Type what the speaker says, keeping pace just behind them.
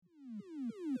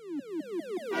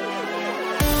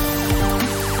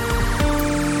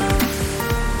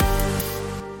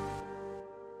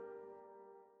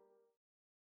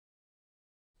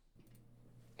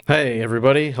Hey,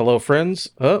 everybody. Hello, friends.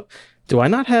 Oh, do I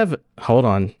not have. Hold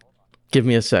on. Give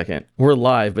me a second. We're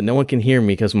live, but no one can hear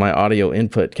me because my audio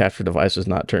input capture device is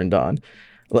not turned on.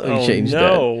 Let me Oh change that.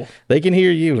 no. They can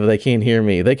hear you, but they can't hear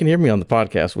me. They can hear me on the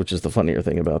podcast, which is the funnier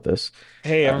thing about this.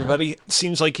 Hey everybody.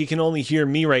 Seems like you can only hear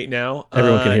me right now.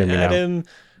 Everyone can hear me now. Adam.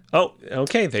 Oh,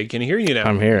 okay, they can hear you now.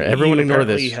 I'm here. Everyone You ignore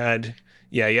apparently this. had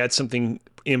you had something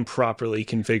improperly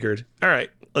configured. All right,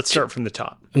 let's start from the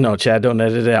top. No, Chad, don't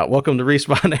edit it out. Welcome to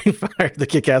Respawn and Fire, the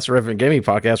Kick-Ass Reverend Gaming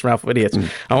Podcast from Alpha Idiots.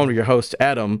 I'm one of your hosts,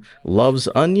 Adam. Loves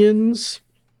onions,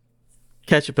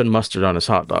 ketchup, and mustard on his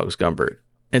hot dogs, Gumbert.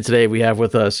 And today we have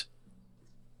with us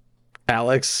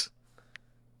Alex.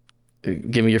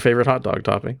 Give me your favorite hot dog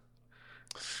topping.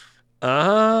 You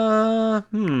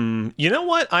know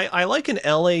what? I like an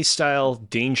LA style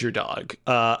Danger Dog.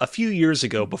 A few years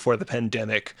ago, before the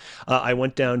pandemic, I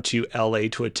went down to LA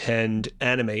to attend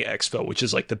Anime Expo, which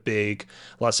is like the big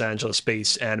Los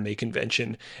Angeles-based anime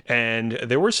convention. And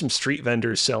there were some street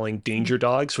vendors selling Danger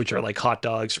Dogs, which are like hot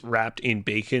dogs wrapped in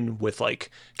bacon with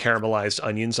like caramelized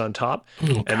onions on top. Oh,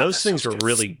 And God, that those things sounds were good.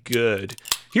 really good.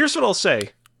 Here's what I'll say.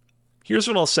 Here's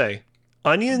what I'll say.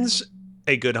 Onions,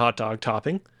 a good hot dog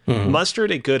topping. Mhm.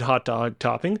 Mustard, a good hot dog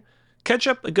topping.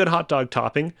 Ketchup, a good hot dog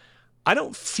topping. I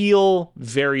don't feel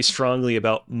very strongly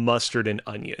about mustard and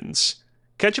onions.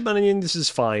 Ketchup and onions is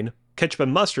fine. Ketchup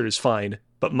and mustard is fine.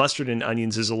 But mustard and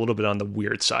onions is a little bit on the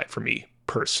weird side for me,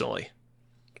 personally.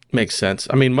 Makes sense.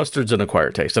 I mean, mustard's an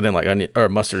acquired taste. I didn't like onion or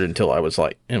mustard until I was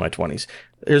like in my 20s.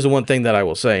 Here's the one thing that I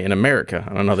will say in America.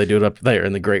 I don't know how they do it up there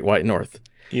in the Great White North.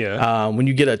 Yeah. When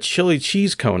you get a chili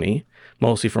cheese coney,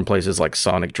 mostly from places like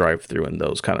Sonic Drive-Thru and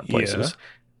those kind of places,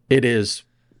 it is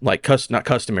like not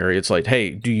customary. It's like, hey,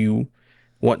 do you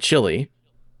want chili?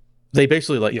 They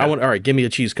basically like, Yeah. all right, give me a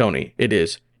cheese coney. It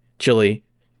is chili,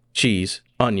 cheese,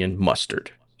 onion, mustard.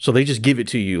 So they just give it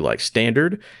to you like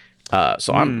standard.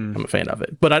 So I'm a fan of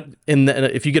it. But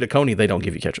if you get a coney, they don't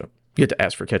give you ketchup. You have to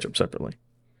ask for ketchup separately.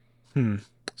 Hmm.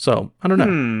 So I don't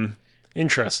know.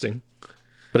 Interesting.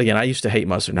 But again, I used to hate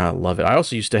mustard. Now I love it. I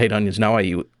also used to hate onions. Now I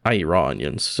eat raw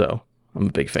onions. So I'm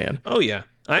a big fan. Oh, yeah.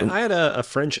 I had a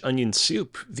French onion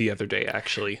soup the other day,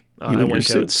 actually. You I and your went out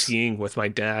soups. skiing with my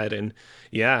dad, and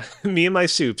yeah, me and my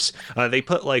soups. They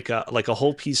put like a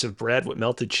whole piece of bread with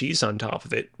melted cheese on top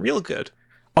of it. Real good.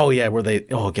 Oh yeah, where they?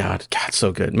 Oh God,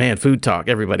 so good, man. Food Talk,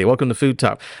 everybody. Welcome to Food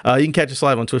Talk. You can catch us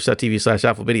live on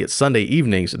Twitch.tv/AlphaBiddy at Sunday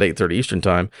evenings at 8:30 Eastern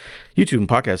Time. YouTube and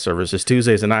podcast service is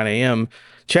Tuesdays at 9 a.m.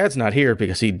 Chad's not here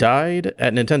because he died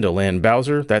at Nintendo Land.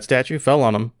 Bowser, that statue fell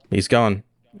on him. He's gone.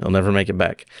 He'll never make it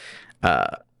back.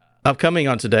 Upcoming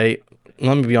on today,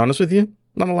 let me be honest with you,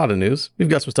 not a lot of news. We've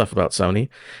got some stuff about Sony,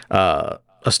 a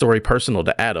story personal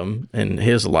to Adam and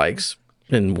his likes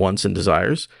and wants and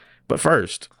desires. But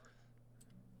first,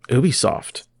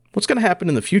 Ubisoft. What's going to happen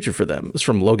in the future for them? It's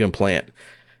from Logan Plant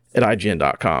at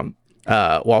IGN.com.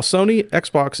 While Sony,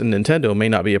 Xbox, and Nintendo may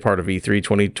not be a part of E3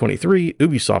 2023,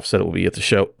 Ubisoft said it will be at the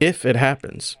show if it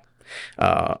happens.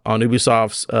 On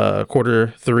Ubisoft's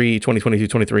quarter 3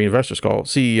 2022-23 investors call,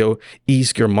 CEO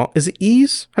Yves Guillemot. Is it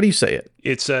Yves? How do you say it?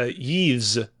 It's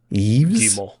Yves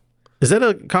Yves? Guillemot. Is that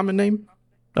a common name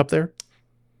up there?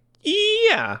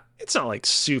 Yeah, it's not like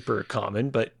super common,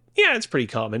 but yeah, it's pretty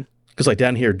common. Because like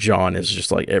down here, John is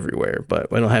just like everywhere, but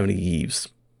we don't have any Yves.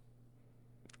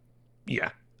 Yeah,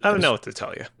 I don't know what to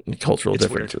tell you. Cultural It's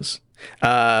differences.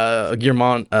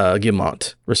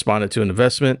 Guillemot responded to an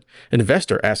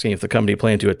investor asking if the company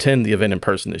planned to attend the event in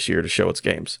person this year to show its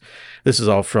games. This is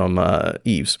all from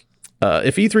Yves.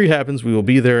 If E3 happens, we will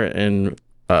be there and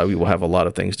we will have a lot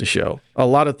of things to show. A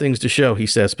lot of things to show, he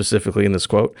says specifically in this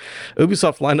quote.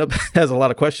 Ubisoft lineup has a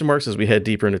lot of question marks as we head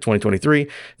deeper into 2023.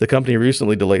 The company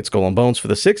recently delayed Skull and Bones for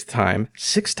the sixth time.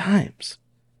 Six times.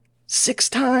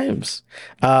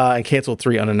 And canceled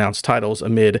 3 unannounced titles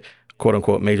amid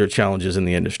quote-unquote major challenges in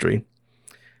the industry.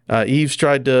 Yves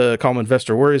tried to calm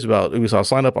investor worries about Ubisoft's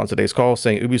lineup on today's call,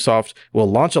 saying Ubisoft will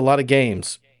launch a lot of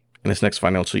games in its next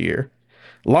financial year.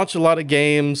 Launch a lot of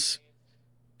games,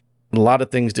 a lot of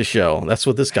things to show. That's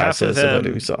what this guy Half of says about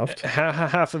them, Ubisoft.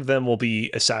 half of them will be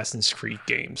Assassin's Creed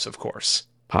games, of course.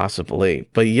 Possibly.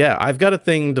 But yeah, I've got a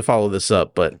thing to follow this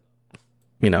up, but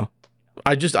you know,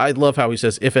 I love how he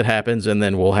says if it happens and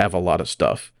then we'll have a lot of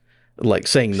stuff. Like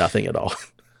saying nothing at all.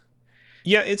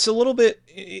 Yeah, it's a little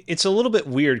bit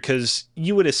weird because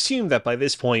you would assume that by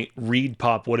this point,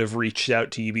 ReedPop would have reached out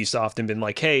to Ubisoft and been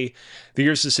like, "Hey,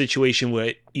 here's the situation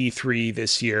with E3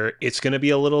 this year. It's going to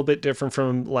be a little bit different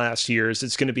from last year's.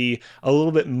 It's going to be a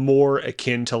little bit more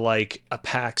akin to like a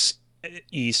PAX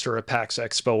East or a PAX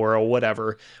Expo or a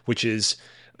whatever, which is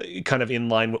kind of in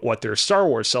line with what their Star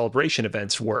Wars Celebration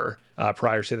events were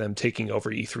prior to them taking over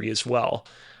E3 as well.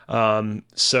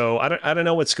 So I don't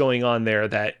know what's going on there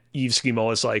that Yves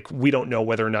Guillemot is like, we don't know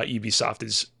whether or not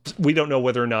we don't know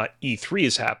whether or not E3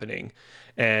 is happening.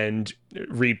 And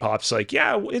ReedPop's like,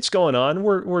 yeah, it's going on.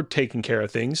 We're taking care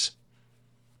of things.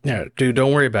 Yeah, dude,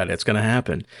 don't worry about it. It's going to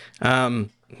happen. I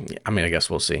mean, I guess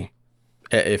we'll see.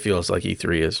 It feels like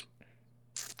E3 is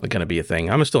going to be a thing.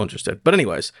 I'm still interested. But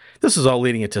anyways, this is all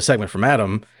leading into a segment from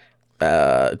Adam.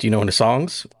 Do you know any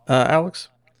songs, Alex,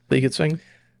 that you could sing?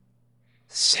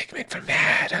 Segment from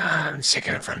Adam.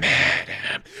 Segment from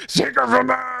Adam. Segment from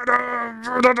Adam.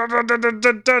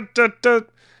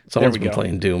 Someone's been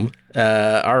playing Doom.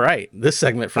 All right. This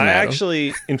segment from Adam.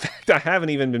 Actually, in fact, I haven't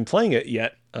even been playing it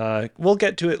yet. We'll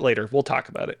get to it later. We'll talk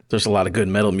about it. There's a lot of good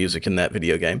metal music in that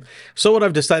video game. So what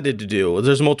I've decided to do,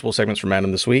 there's multiple segments from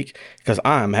Adam this week because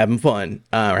I'm having fun.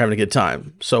 We're having a good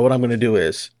time. So what I'm going to do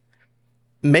is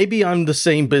maybe I'm the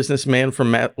same businessman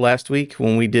from last week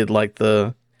when we did like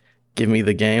the give me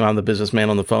the game. I'm the businessman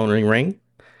on the phone, ring, ring.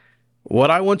 What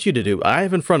I want you to do, I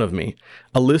have in front of me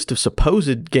a list of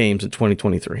supposed games in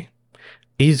 2023.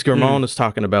 Yves Guillemot is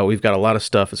talking about, we've got a lot of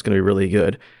stuff. It's going to be really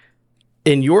good.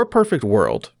 In your perfect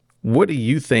world, what do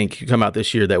you think could come out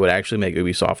this year that would actually make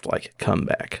Ubisoft like come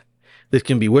back? This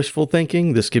can be wishful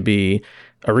thinking. This could be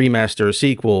a remaster, a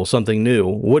sequel, something new.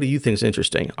 What do you think is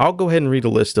interesting? I'll go ahead and read a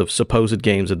list of supposed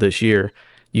games of this year.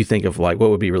 You think of like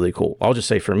what would be really cool. I'll just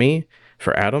say for me,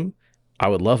 for Adam, I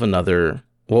would love another.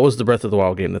 What was the Breath of the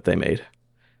Wild game that they made?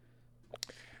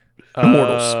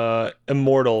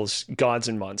 Immortals, Gods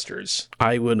and Monsters.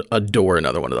 I would adore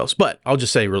another one of those. But I'll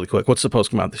just say really quick, what's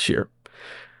supposed to come out this year?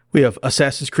 We have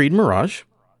Assassin's Creed Mirage,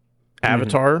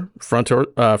 Avatar,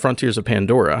 Frontiers of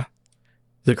Pandora,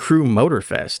 The Crew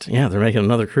Motorfest. Yeah, they're making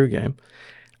another Crew game.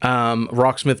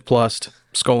 Rocksmith Plus,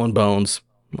 Skull and Bones.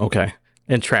 Okay.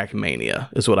 And Trackmania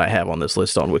is what I have on this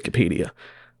list on Wikipedia.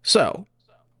 So,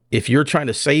 if you're trying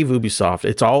to save Ubisoft,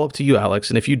 it's all up to you, Alex.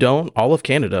 And if you don't, all of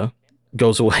Canada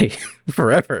goes away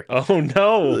forever. Oh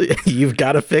no! You've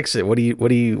got to fix it. What are you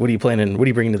planning? What are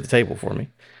you bringing to the table for me?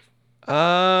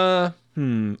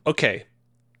 Okay.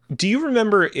 Do you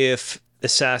remember if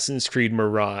Assassin's Creed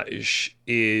Mirage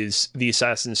is the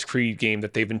Assassin's Creed game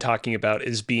that they've been talking about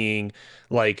as being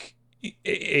like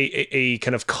a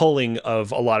kind of culling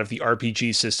of a lot of the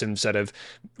RPG systems that have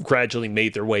gradually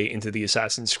made their way into the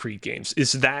Assassin's Creed games?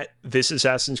 Is that this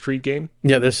Assassin's Creed game?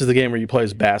 Yeah, this is the game where you play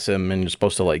as Basim and you're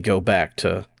supposed to like go back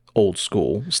to old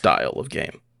school style of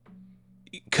game.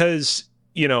 Because,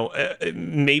 you know,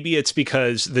 maybe it's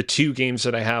because the two games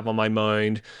that I have on my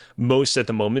mind most at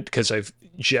the moment, because I've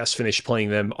just finished playing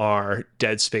them, are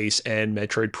Dead Space and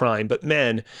Metroid Prime. But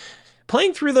man,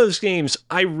 playing through those games,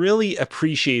 I really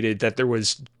appreciated that there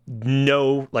was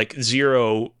no, like,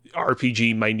 zero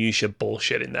RPG minutia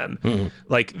bullshit in them. Mm-hmm.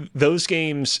 Like, those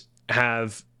games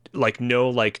have, like, no,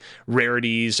 like,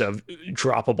 rarities of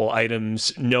droppable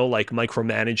items, no, like,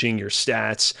 micromanaging your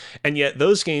stats. And yet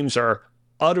those games are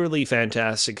utterly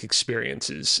fantastic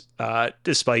experiences,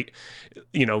 despite,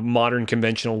 you know, modern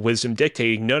conventional wisdom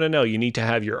dictating, no, you need to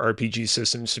have your RPG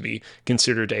systems to be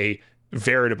considered a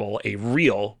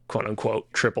real, quote unquote,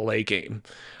 AAA game.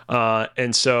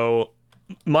 And so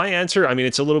my answer, I mean,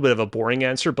 it's a little bit of a boring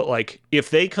answer, but like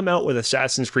if they come out with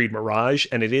Assassin's Creed Mirage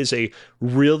and it is a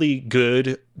really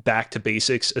good back to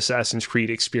basics Assassin's Creed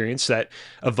experience that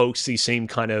evokes the same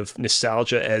kind of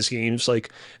nostalgia as games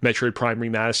like Metroid Prime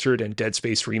Remastered and Dead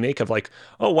Space Remake of like,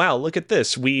 oh wow, look at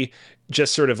this. We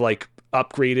just sort of like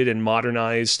upgraded and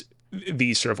modernized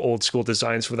these sort of old school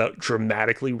designs without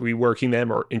dramatically reworking them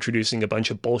or introducing a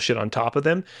bunch of bullshit on top of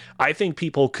them. I think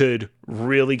people could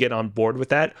really get on board with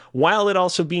that, while it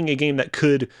also being a game that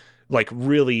could like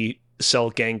really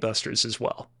sell gangbusters as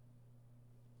well.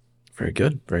 Very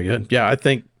good. Very good. Yeah, I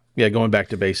think, going back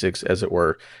to basics, as it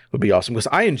were, would be awesome, because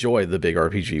I enjoy the big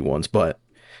RPG ones, but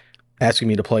asking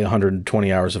me to play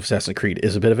 120 hours of Assassin's Creed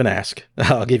is a bit of an ask.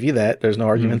 I'll give you that. There's no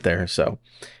argument there. So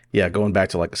yeah, going back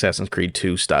to like Assassin's Creed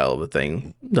 2 style of a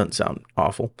thing doesn't sound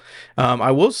awful. I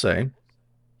will say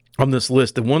on this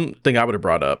list, the one thing I would have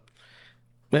brought up,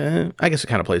 I guess it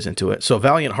kind of plays into it. So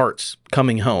Valiant Hearts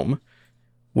Coming Home,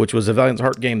 which was a Valiant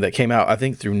Heart game that came out, I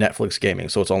think, through Netflix Gaming.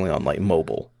 So it's only on like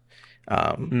mobile,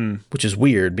 which is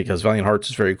weird because Valiant Hearts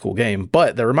is a very cool game.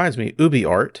 But that reminds me,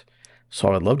 UbiArt.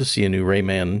 So I'd love to see a new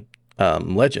Rayman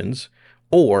Legends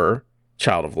or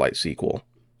Child of Light sequel.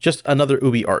 Just another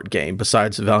UbiArt game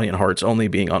besides Valiant Hearts only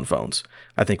being on phones,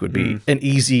 I think would be an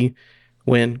easy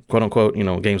win, quote unquote. You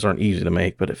know, games aren't easy to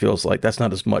make, but it feels like that's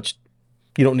not as much.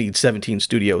 You don't need 17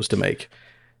 studios to make,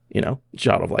 you know,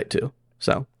 Child of Light 2.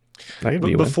 So That could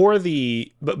be But a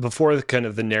win. before the kind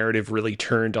of the narrative really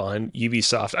turned on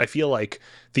Ubisoft, I feel like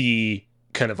the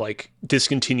kind of like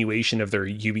discontinuation of their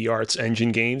UbiArts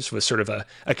engine games was sort of a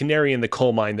canary in the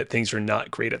coal mine that things are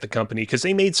not great at the company, because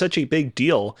they made such a big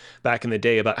deal back in the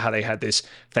day about how they had this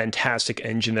fantastic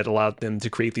engine that allowed them to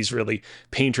create these really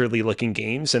painterly looking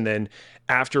games. And then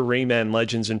after Rayman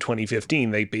Legends in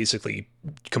 2015, they basically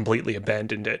completely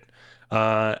abandoned it.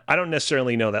 I don't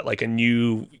necessarily know that like a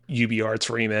new UbiArts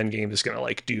Rayman game is going to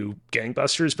like do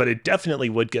gangbusters, but it definitely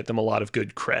would get them a lot of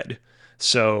good cred.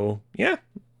 So yeah,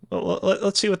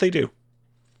 let's see what they do.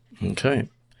 Okay.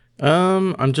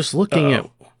 I'm just looking at.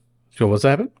 So what's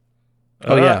happened?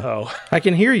 Oh Uh-oh. yeah, I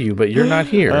can hear you, but you're not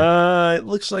here. It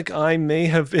looks like I may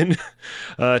have been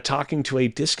talking to a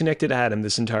disconnected Adam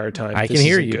this entire time. I can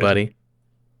hear you, buddy.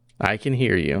 I can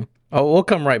hear you. Oh, we'll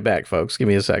come right back, folks. Give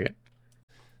me a second.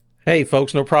 Hey,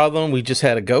 folks, no problem. We just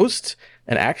had a ghost,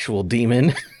 an actual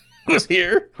demon, was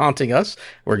here haunting us.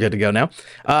 We're good to go now.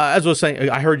 As I was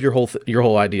saying, I heard your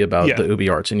whole idea about the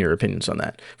UbiArts and your opinions on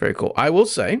that. Very cool. I will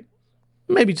say,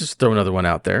 maybe just throw another one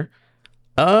out there.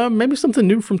 Maybe something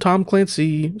new from Tom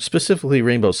Clancy, specifically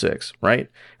Rainbow Six, right?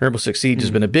 Rainbow Six Siege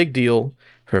has been a big deal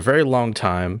for a very long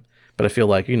time, but I feel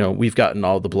like, we've gotten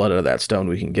all the blood out of that stone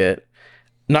we can get.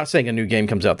 Not saying a new game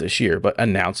comes out this year, but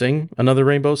announcing another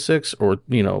Rainbow Six or,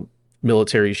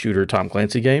 military shooter Tom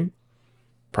Clancy game,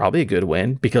 probably a good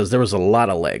win, because there was a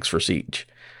lot of legs for Siege.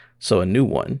 So a new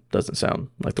one doesn't sound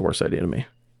like the worst idea to me.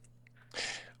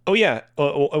 Oh, yeah.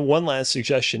 One last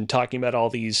suggestion, talking about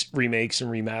all these remakes and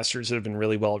remasters that have been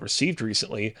really well received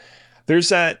recently. There's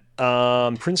that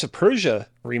Prince of Persia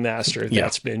remaster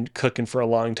that's been cooking for a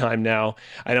long time now.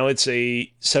 I know it's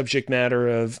a subject matter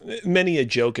of many a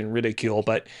joke and ridicule,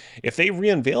 but if they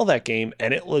re-unveil that game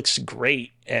and it looks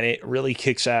great and it really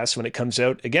kicks ass when it comes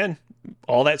out, again,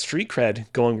 all that street cred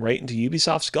going right into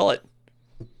Ubisoft's gullet.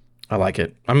 I like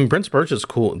it. I mean, Prince of Persia is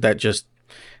cool. That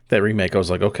remake, I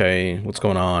was like, okay, what's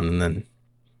going on? And then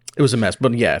it was a mess.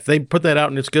 But yeah, if they put that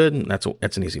out and it's good, that's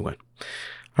an easy win.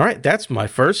 All right, that's my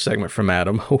first segment from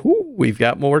Adam. We've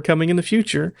got more coming in the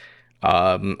future.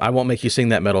 I won't make you sing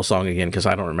that metal song again because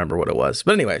I don't remember what it was.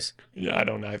 But anyways. Yeah, I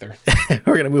don't either.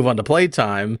 We're going to move on to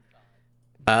playtime.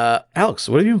 Alex,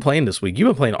 what have you been playing this week? You've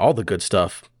been playing all the good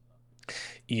stuff.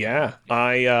 Yeah,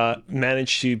 I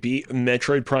managed to beat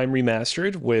Metroid Prime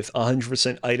Remastered with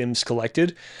 100% items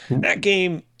collected. That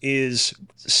game is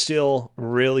still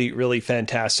really, really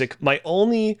fantastic. My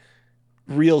only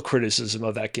real criticism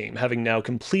of that game, having now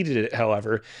completed it,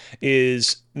 however,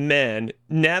 is,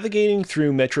 navigating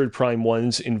through Metroid Prime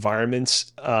 1's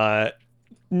environments,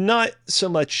 not so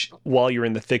much while you're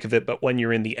in the thick of it, but when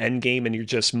you're in the end game and you're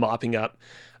just mopping up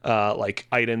like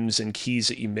items and keys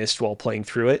that you missed while playing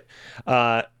through it,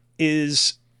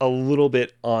 is a little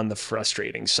bit on the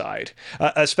frustrating side,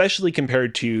 especially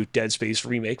compared to Dead Space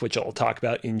Remake, which I'll talk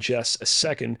about in just a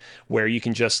second, where you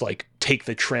can just like take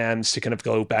the trams to kind of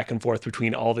go back and forth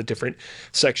between all the different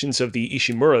sections of the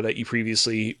Ishimura that you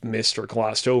previously missed or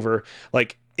glossed over.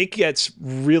 Like, it gets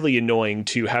really annoying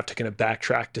to have to kind of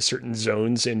backtrack to certain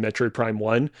zones in Metroid Prime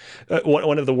 1.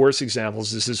 One of the worst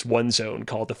examples is this one zone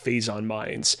called the Phazon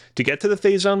Mines. To get to the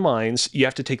Phazon Mines, you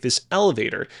have to take this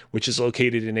elevator, which is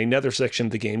located in another section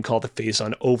of the game called the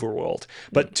Phazon Overworld.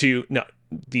 But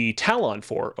the Talon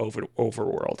 4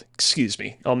 Overworld. Excuse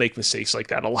me. I'll make mistakes like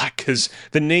that a lot because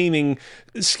the naming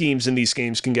schemes in these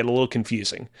games can get a little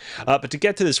confusing. But to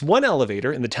get to this one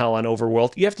elevator in the Talon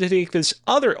Overworld, you have to take this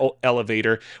other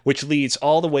elevator, which leads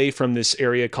all the way from this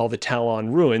area called the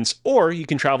Talon Ruins, or you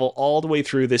can travel all the way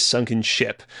through this sunken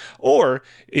ship. Or,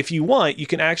 if you want, you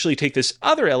can actually take this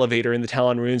other elevator in the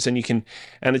Talon Ruins and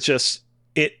it's just,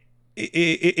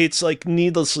 it's like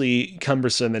needlessly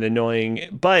cumbersome and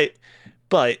annoying, but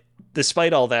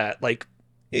despite all that, like,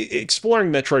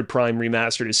 exploring Metroid Prime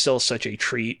Remastered is still such a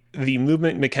treat. The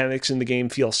movement mechanics in the game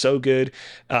feel so good.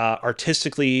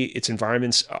 Artistically, its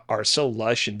environments are so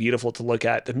lush and beautiful to look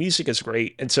at. The music is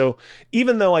great. And so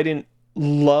even though I didn't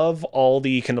love all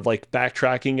the kind of like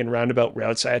backtracking and roundabout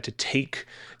routes I had to take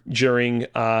during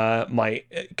my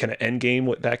kind of end game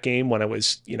with that game, when I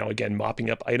was, again, mopping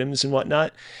up items and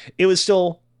whatnot, it was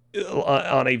still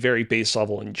on a very base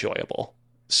level enjoyable.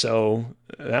 So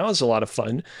that was a lot of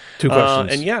fun. 2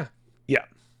 questions. And yeah.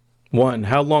 One,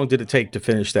 how long did it take to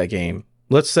finish that game?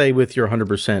 Let's say with your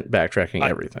 100% backtracking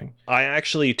everything. I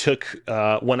actually took,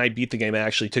 when I beat the game, I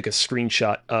actually took a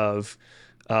screenshot of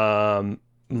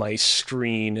my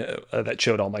screen that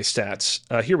showed all my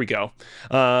stats. Here we go.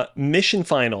 Mission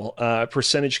final,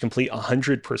 percentage complete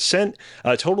 100%.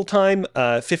 Total time,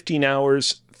 15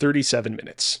 hours, 37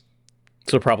 minutes.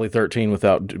 So probably 13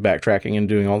 without backtracking and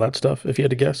doing all that stuff, if you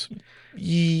had to guess.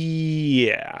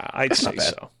 Yeah, I'd That's say not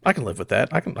bad. so. I can live with that.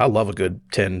 I love a good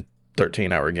 10,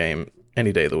 13 hour game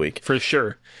any day of the week. For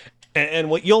sure. And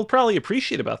what you'll probably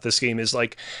appreciate about this game is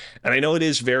like, and I know it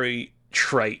is very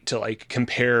trite to like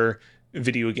compare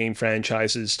video game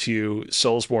franchises to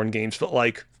Soulsborne games, but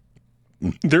like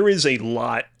there is a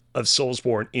lot of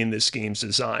Soulsborne in this game's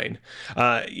design.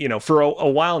 For a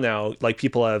while now, like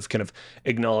people have kind of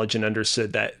acknowledged and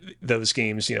understood that those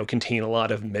games, contain a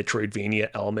lot of Metroidvania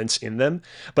elements in them.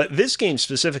 But this game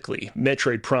specifically,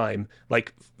 Metroid Prime,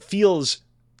 like feels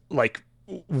like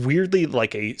weirdly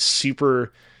like a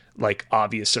super like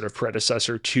obvious sort of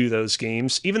predecessor to those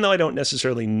games, even though I don't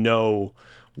necessarily know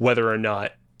whether or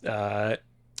not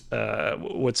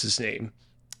what's his name,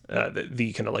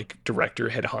 the kind of like director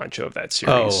head honcho of that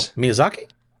series. Oh, Miyazaki?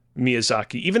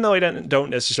 Miyazaki, even though I don't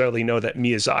necessarily know that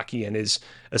Miyazaki and his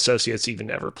associates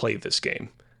even ever played this game.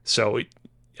 So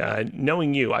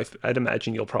knowing you, I'd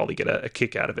imagine you'll probably get a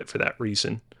kick out of it for that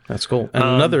reason. That's cool. And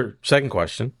another second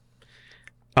question.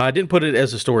 I didn't put it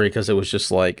as a story because it was just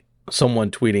like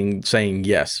someone tweeting saying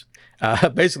yes.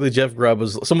 Basically, Jeff Grubb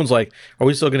someone's like, are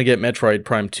we still going to get Metroid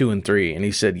Prime 2 and 3? And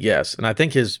he said yes. And I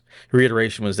think his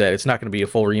reiteration was that it's not going to be a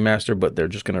full remaster, but they're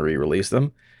just going to re-release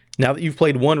them. Now that you've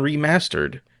played one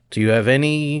remastered, do you have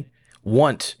any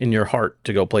want in your heart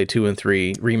to go play 2 and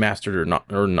 3 remastered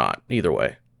or not? Either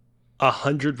way.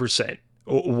 100%.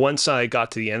 Once I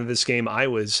got to the end of this game, I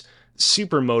was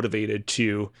super motivated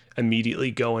to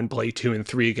immediately go and play 2 and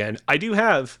 3 again. I do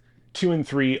have 2 and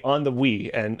 3 on the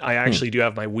Wii, and I actually do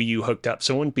have my Wii U hooked up,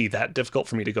 so it wouldn't be that difficult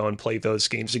for me to go and play those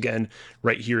games again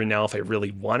right here and now if I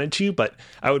really wanted to, but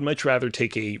I would much rather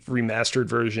take a remastered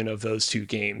version of those two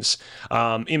games,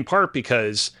 in part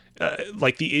because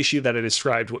like the issue that I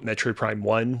described with Metroid Prime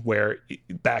 1, where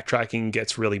backtracking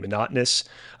gets really monotonous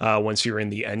once you're in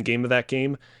the end game of that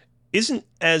game, isn't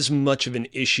as much of an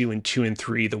issue in 2 and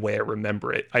 3 the way I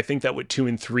remember it. I think that with 2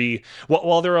 and 3,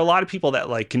 while there are a lot of people that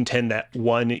like contend that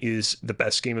 1 is the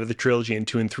best game of the trilogy and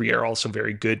 2 and 3 are also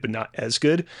very good but not as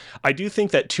good, I do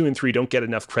think that 2 and 3 don't get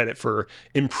enough credit for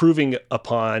improving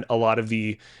upon a lot of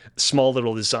the small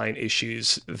little design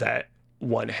issues that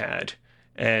 1 had.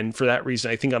 And for that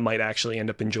reason, I think I might actually end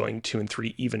up enjoying 2 and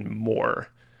 3 even more.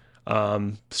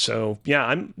 So yeah,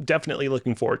 I'm definitely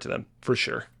looking forward to them for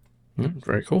sure.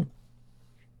 Very cool.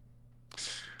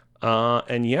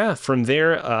 And yeah, from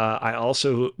there, I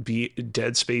also beat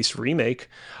Dead Space Remake,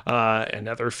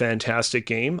 another fantastic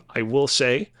game. I will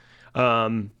say,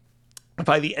 by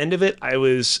the end of it, I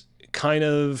was kind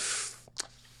of,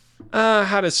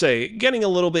 getting a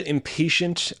little bit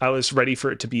impatient. I was ready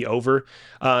for it to be over.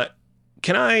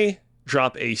 Can I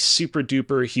drop a super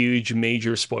duper huge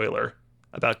major spoiler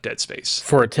about Dead Space?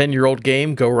 For a 10-year-old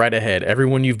game, go right ahead.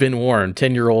 Everyone, you've been warned.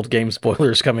 10-year-old game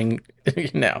spoilers coming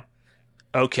now.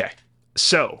 Okay,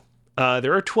 so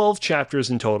there are 12 chapters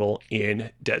in total in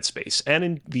Dead Space and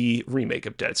in the remake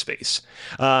of Dead Space.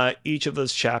 Each of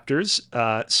those chapters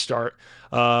start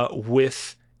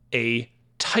with a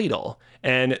title,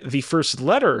 and the first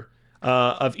letter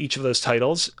of each of those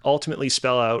titles ultimately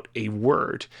spell out a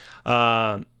word.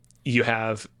 You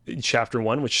have chapter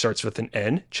 1, which starts with an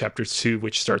N, chapter 2,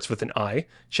 which starts with an I,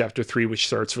 chapter 3, which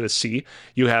starts with a C.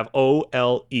 You have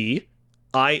OLEISDEAD.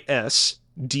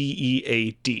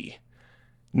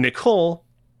 Nicole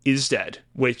is dead,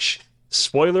 which,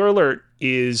 spoiler alert,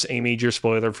 is a major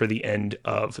spoiler for the end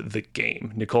of the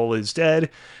game. Nicole is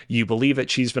dead. You believe that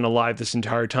she's been alive this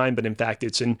entire time, but in fact,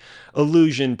 it's an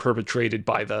illusion perpetrated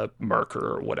by the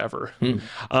marker or whatever.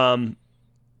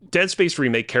 Dead Space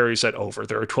Remake carries that over.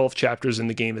 There are 12 chapters in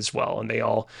the game as well, and they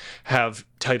all have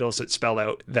titles that spell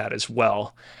out that as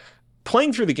well.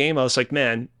 Playing through the game, I was like,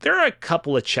 man, there are a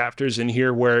couple of chapters in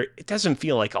here where it doesn't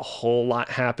feel like a whole lot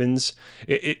happens.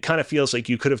 It kind of feels like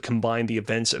you could have combined the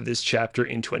events of this chapter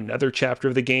into another chapter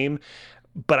of the game,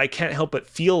 but I can't help but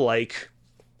feel like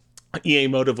EA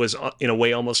Motive was, in a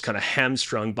way, almost kind of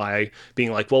hamstrung by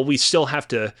being like, well, we still have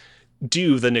to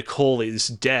do the Nicole is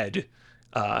dead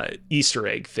Easter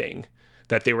egg thing.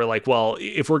 That they were like, well,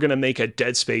 if we're going to make a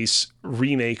Dead Space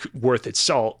remake worth its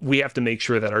salt, we have to make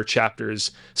sure that our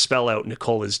chapters spell out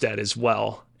Nicole is dead as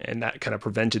well. And that kind of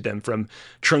prevented them from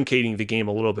truncating the game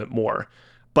a little bit more.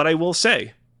 But I will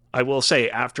say,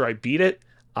 after I beat it,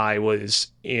 I was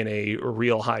in a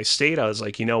real high state. I was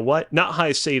like, you know what? Not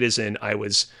high state as in I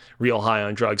was real high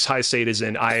on drugs. High state as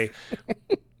in I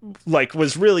like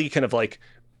was really kind of like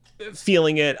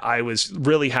feeling it. I was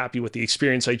really happy with the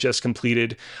experience I just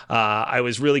completed. I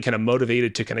was really kind of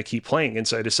motivated to kind of keep playing. And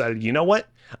so I decided, you know what?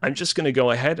 I'm just going to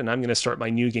go ahead and I'm going to start my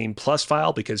New Game Plus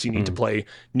file, because you need to play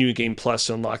New Game Plus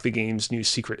to unlock the game's new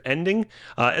secret ending,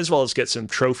 as well as get some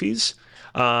trophies.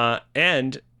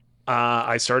 And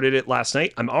I started it last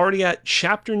night. I'm already at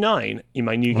Chapter 9 in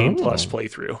my New Game Plus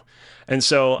playthrough. And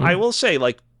so I will say,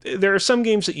 like, there are some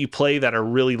games that you play that are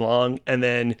really long, and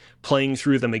then playing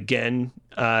through them again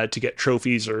to get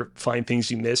trophies or find things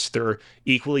you missed, they're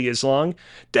equally as long.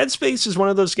 Dead Space is one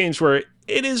of those games where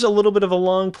it is a little bit of a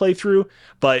long playthrough,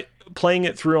 but playing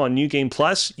it through on New Game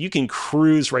Plus, you can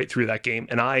cruise right through that game,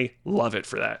 and I love it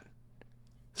for that.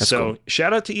 That's so cool.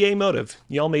 Shout out to EA Motive.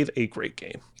 Y'all made a great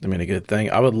game. I mean, a good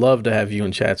thing. I would love to have you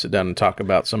and Chad sit down and talk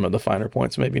about some of the finer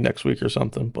points maybe next week or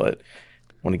something, but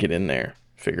I want to get in there,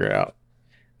 figure it out.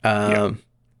 All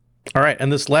right.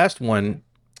 And this last one,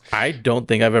 I don't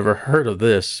think I've ever heard of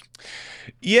this.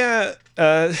 Yeah,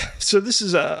 so this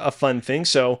is a fun thing.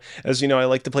 So, as you know, I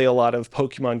like to play a lot of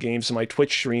Pokemon games in my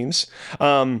Twitch streams.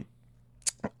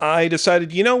 I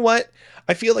decided, you know what?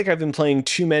 I feel like I've been playing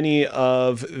too many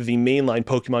of the mainline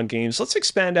Pokemon games. Let's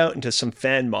expand out into some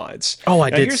fan mods. Oh, I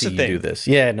did see you do this.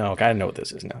 Yeah, no, I know what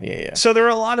this is now. Yeah. So there are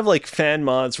a lot of like fan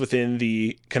mods within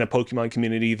the kind of Pokemon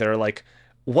community that are like,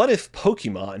 what if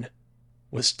Pokemon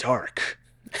was dark?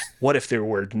 What if there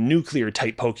were nuclear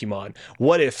type Pokemon?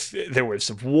 What if there was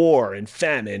war and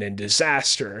famine and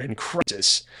disaster and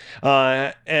crisis?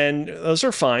 And those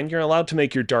are fine. You're allowed to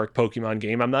make your dark Pokemon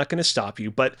game. I'm not going to stop you.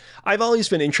 But I've always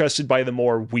been interested by the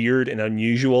more weird and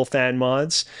unusual fan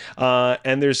mods.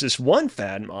 And there's this one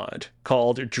fan mod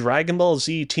called Dragon Ball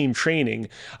Z Team Training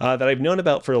that I've known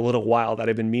about for a little while that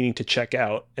I've been meaning to check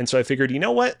out. And so I figured, you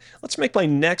know what? Let's make my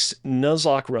next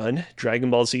Nuzlocke run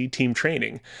Dragon Ball Z Team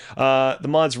Training.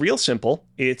 The mod's real simple.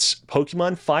 It's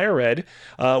Pokemon Fire Red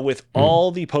with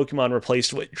all the Pokemon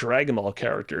replaced with Dragon Ball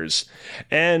characters.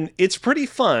 And it's pretty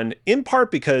fun, in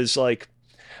part because like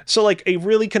a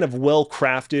really kind of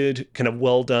well-crafted, kind of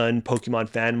well-done Pokemon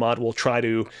fan mod will try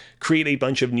to create a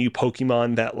bunch of new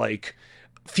Pokemon that like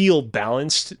feel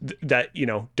balanced, that, you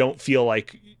know, don't feel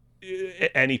like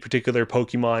any particular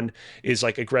Pokemon is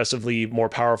like aggressively more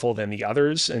powerful than the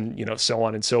others, and, you know, so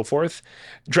on and so forth.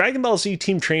 Dragon Ball Z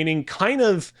Team Training kind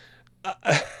of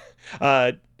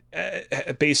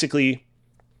basically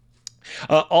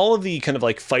all of the kind of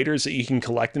like fighters that you can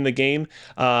collect in the game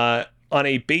on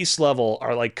a base level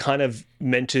are like kind of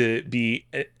meant to be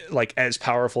like as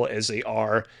powerful as they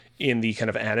are in the kind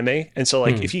of anime. And so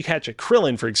like if you catch a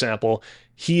Krillin, for example,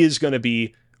 he is going to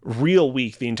be real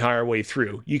weak the entire way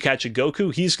through. You catch a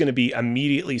Goku, he's going to be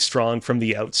immediately strong from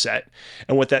the outset.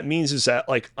 And what that means is that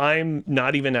like I'm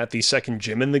not even at the second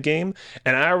gym in the game,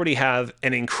 and I already have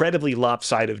an incredibly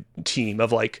lopsided team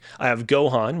of like, I have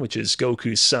Gohan, which is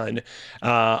Goku's son.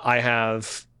 I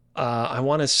have I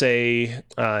want to say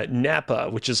Nappa,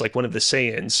 which is like one of the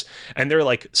Saiyans, and they're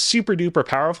like super duper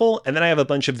powerful. And then I have a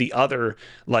bunch of the other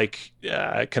like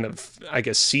kind of, I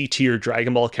guess, C tier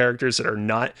Dragon Ball characters that are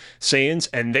not Saiyans,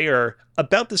 and they are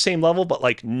about the same level, but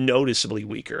like noticeably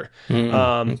weaker.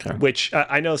 Okay. Which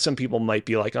I know some people might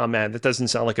be like, oh man, that doesn't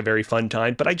sound like a very fun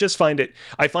time. But I find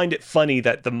it funny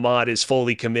that the mod is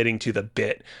fully committing to the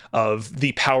bit of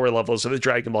the power levels of the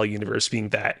Dragon Ball universe being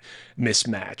that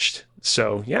mismatched.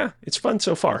 So yeah, it's fun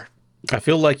so far. I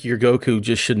feel like your Goku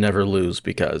just should never lose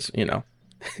because, you know,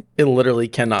 it literally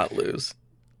cannot lose.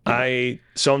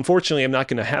 So unfortunately, I'm not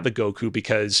going to have a Goku,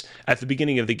 because at the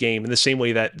beginning of the game, in the same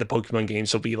way that the Pokemon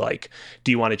games will be like,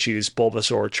 do you want to choose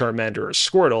Bulbasaur, Charmander, or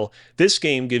Squirtle? This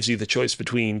game gives you the choice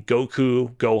between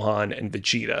Goku, Gohan, and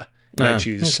Vegeta. And I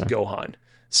choose Gohan.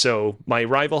 So my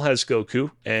rival has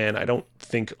Goku, and I don't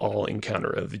think I'll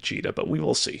encounter a Vegeta, but we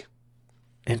will see.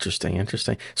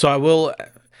 Interesting. So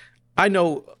I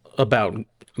know about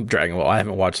Dragon Ball. I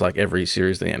haven't watched like every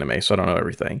series of the anime, so I don't know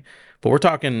everything. But we're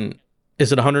talking,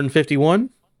 is it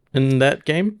 151 in that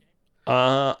game?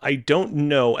 I don't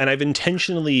know, and I've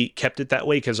intentionally kept it that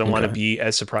way because I want to be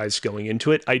as surprised going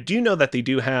into it. I do know that they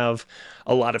do have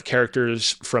a lot of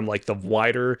characters from like the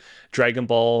wider Dragon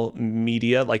Ball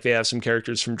media. Like they have some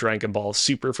characters from Dragon Ball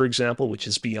Super, for example, which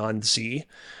is Beyond Z.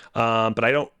 But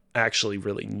I don't actually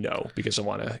really know because I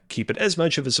want to keep it as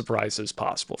much of a surprise as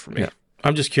possible for me. Yeah.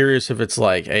 I'm just curious if it's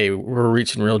like, hey, we're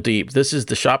reaching real deep. This is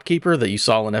the shopkeeper that you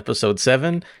saw in episode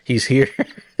 7. He's here.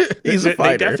 He's a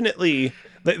fighter.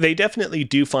 They definitely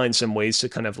do find some ways to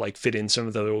kind of like fit in some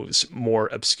of those more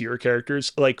obscure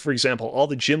characters. Like, for example, all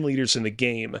the gym leaders in the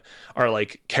game are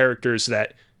like characters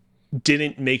that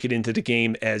didn't make it into the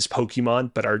game as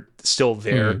Pokemon, but are still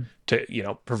there to, you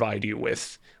know, provide you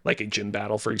with like a gym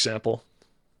battle, for example.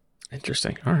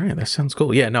 Interesting. All right, that sounds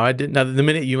cool. Yeah, no, I didn't. Now, the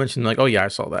minute you mentioned like, oh yeah, I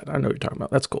saw that. I know what you're talking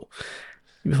about. That's cool.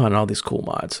 You find all these cool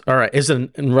mods. All right, is it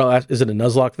a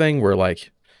Nuzlocke thing where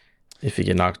like if you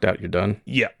get knocked out, you're done?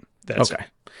 Yeah, that's okay.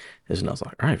 It's a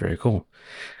Nuzlocke. All right, very cool.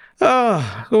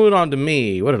 Going on to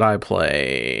me. What did I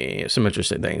play? Some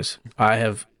interesting things. I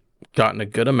have gotten a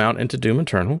good amount into Doom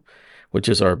Eternal, which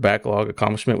is our backlog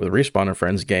accomplishment with Respawn and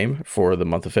Friends game for the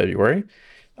month of February.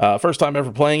 First time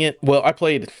ever playing it. Well, I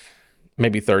played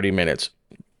maybe 30 minutes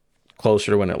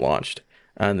closer to when it launched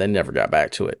and then never got back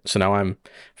to it. So now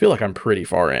feel like I'm pretty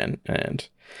far in. And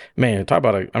man,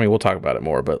 we'll talk about it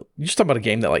more, but you just talk about a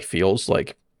game that like feels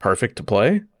like perfect to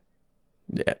play.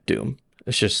 Yeah, Doom.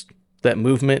 It's just that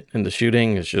movement and the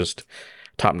shooting is just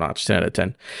top notch, 10 out of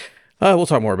 10. We'll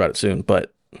talk more about it soon,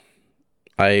 but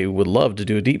I would love to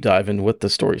do a deep dive into what the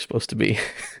story's supposed to be.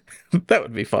 That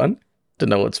would be fun to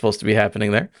know what's supposed to be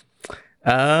happening there.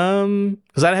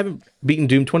 Because I haven't beaten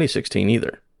Doom 2016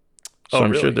 either. So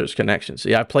I'm sure there's connections.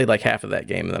 Yeah, I played like half of that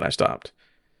game and then I stopped.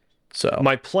 So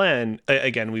my plan,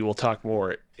 again, we will talk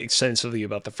more extensively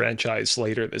about the franchise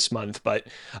later this month, but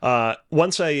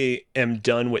once I am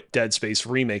done with Dead Space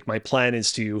Remake, my plan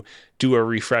is to do a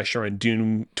refresher on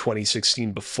Doom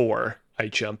 2016 before I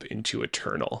jump into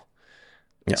Eternal.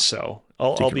 Yeah. So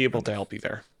I'll be able to help you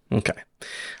there. Okay.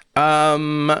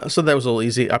 So that was a little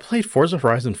easy. I played Forza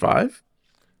Horizon 5.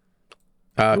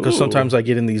 Because sometimes I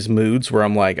get in these moods where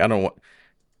I'm like, I don't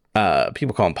want,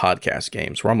 people call them podcast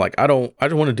games, where I'm like, I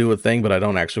just want to do a thing, but I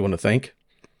don't actually want to think,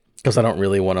 because I don't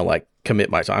really want to like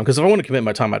commit my time. Because if I want to commit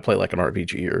my time, I'd play like an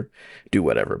RPG or do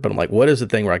whatever. But I'm like, what is the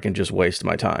thing where I can just waste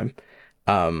my time?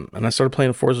 And I started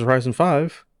playing Forza Horizon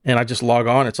 5, and I just log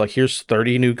on. It's like, here's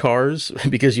 30 new cars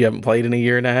because you haven't played in a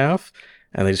year and a half.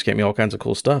 And they just get me all kinds of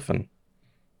cool stuff. And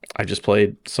I just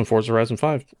played some Forza Horizon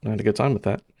 5. I had a good time with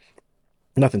that.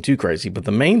 Nothing too crazy, but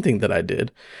the main thing that I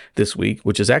did this week,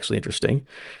 which is actually interesting,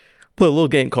 played a little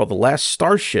game called The Last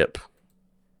Starship.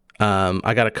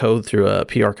 I got a code through a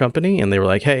PR company, and they were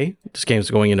like, hey, this game's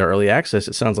going into early access.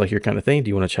 It sounds like your kind of thing. Do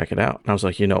you want to check it out? And I was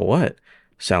like, you know what?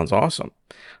 Sounds awesome.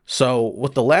 So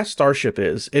what The Last Starship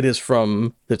is, it is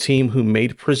from the team who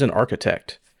made Prison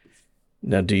Architect.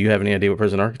 Now, do you have any idea what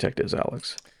Prison Architect is,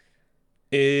 Alex?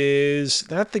 Is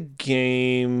that the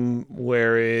game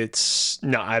where it's...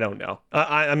 No, I don't know.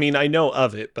 I mean, I know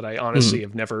of it, but I honestly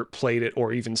have never played it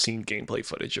or even seen gameplay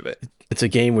footage of it. It's a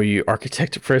game where you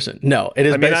architect a prison. No, it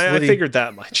is. I mean, I figured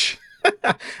that much.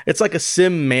 It's like a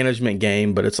sim management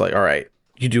game, but it's like, all right,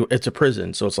 it's a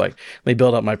prison. So it's like, let me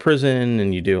build up my prison,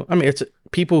 and it's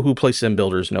people who play sim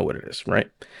builders know what it is, right?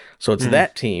 So it's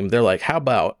that team. They're like,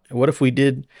 what if we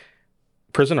did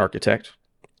Prison Architect,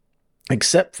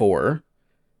 except for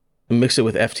mix it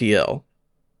with FTL?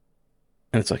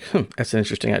 And it's like, that's an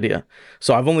interesting idea.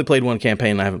 So I've only played one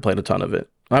campaign, and I haven't played a ton of it.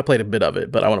 I played a bit of it,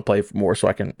 but I want to play more so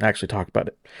I can actually talk about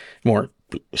it more,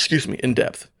 in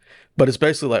depth. But it's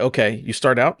basically like, okay, you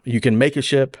start out, you can make a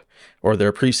ship, or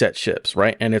they're preset ships,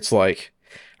 right? And it's like,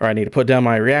 all right, I need to put down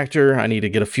my reactor, I need to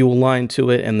get a fuel line to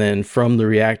it, and then from the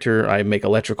reactor, I make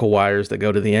electrical wires that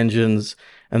go to the engines,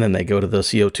 and then they go to the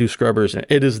CO2 scrubbers. And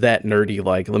it is that nerdy,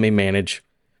 like, let me manage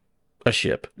a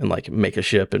ship and like make a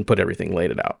ship and put everything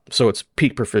laid it out. So it's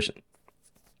peak proficient.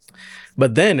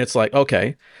 But then it's like,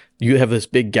 okay, you have this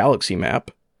big galaxy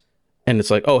map, and it's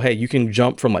like, oh, hey, you can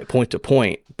jump from like point to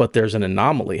point, but there's an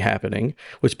anomaly happening,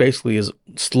 which basically is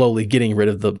slowly getting rid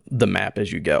of the map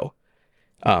as you go.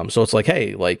 So it's like,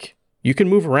 hey, like you can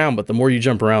move around, but the more you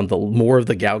jump around, the more of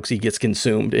the galaxy gets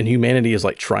consumed, and humanity is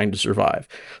like trying to survive.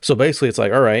 So basically it's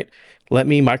like, all right, let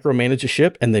me micromanage a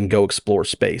ship and then go explore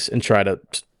space and try to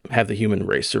have the human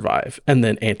race survive, and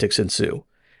then antics ensue.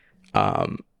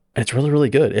 It's really, really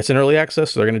good. It's in early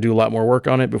access, so they're going to do a lot more work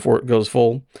on it before it goes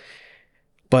full.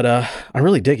 But I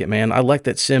really dig it, man. I like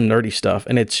that sim nerdy stuff,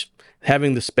 and it's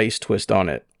having the space twist on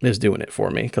it is doing it for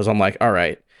me, because I'm like, all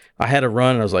right, I had a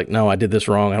run, and I was like, no, I did this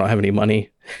wrong. I don't have any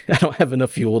money. I don't have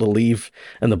enough fuel to leave,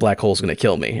 and the black hole's going to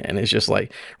kill me. And it's just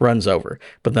like runs over.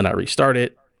 But then I restart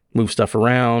it, move stuff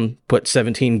around, put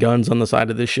 17 guns on the side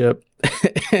of the ship,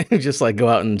 and just like go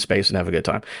out in space and have a good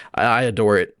time. I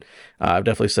adore it. I would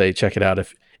definitely say check it out.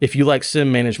 If you like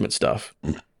sim management stuff,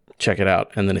 check it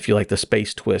out. And then if you like the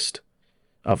space twist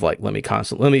of like, let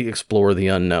me explore the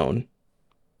unknown,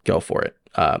 go for it.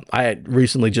 I had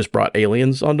recently just brought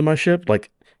aliens onto my ship, like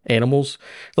animals.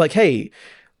 Like, hey,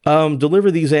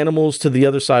 deliver these animals to the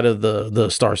other side of the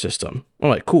star system. I'm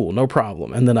like, cool, no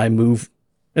problem. And then I move,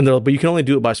 but you can only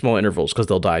do it by small intervals because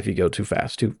they'll die if you go too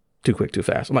fast, too Too quick, too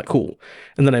fast. I'm like, cool.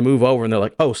 And then I move over and they're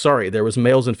like, oh, sorry, there was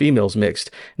males and females mixed.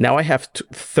 Now I have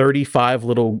 35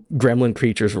 little gremlin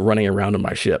creatures running around in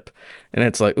my ship. And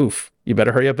it's like, oof, you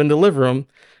better hurry up and deliver them.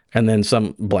 And then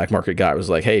some black market guy was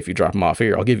like, hey, if you drop them off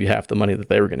here, I'll give you half the money that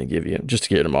they were going to give you just to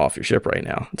get them off your ship right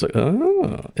now. It's like,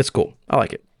 oh, it's cool. I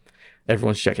like it.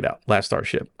 Everyone should check it out. Last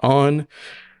Starship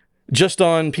just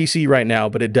on PC right now,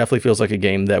 but it definitely feels like a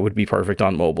game that would be perfect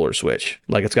on mobile or Switch.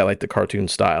 Like it's got like the cartoon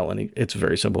style and it's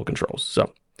very simple controls.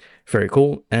 So very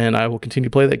cool. And I will continue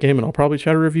to play that game and I'll probably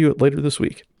try to review it later this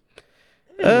week.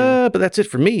 But that's it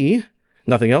for me.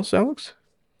 Nothing else, Alex?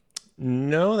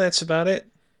 No, that's about it.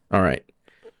 All right.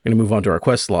 Going to move on to our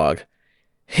quest log.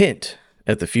 Hint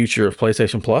at the future of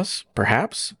PlayStation Plus,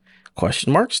 perhaps?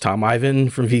 Question marks. Tom Ivan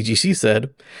from VGC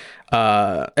said,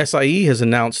 SIE has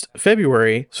announced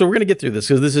February. So we're going to get through this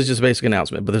because this is just a basic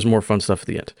announcement, but there's more fun stuff at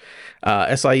the end.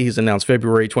 SIE has announced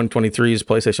February 2023's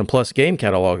PlayStation Plus game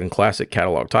catalog and classic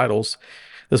catalog titles.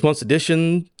 This month's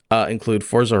edition include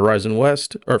Forza Horizon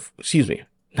West, or excuse me,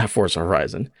 not Forza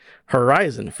Horizon,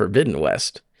 Horizon Forbidden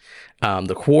West,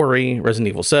 The Quarry, Resident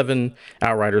Evil 7,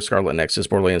 Outriders, Scarlet Nexus,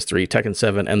 Borderlands 3, Tekken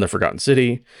 7, and The Forgotten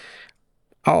City.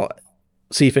 I'll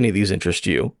see if any of these interest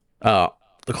you.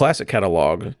 The classic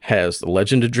catalog has The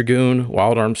Legend of Dragoon,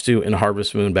 Wild Arms 2, and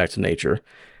Harvest Moon Back to Nature.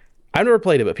 I've never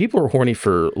played it, but people are horny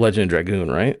for Legend of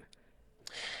Dragoon, right?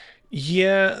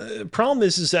 Yeah, problem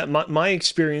is that my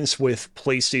experience with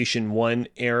PlayStation 1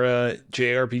 era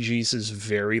JRPGs is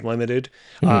very limited.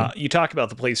 You talk about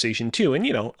the PlayStation 2,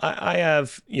 and, I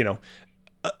have,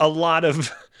 a lot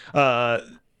of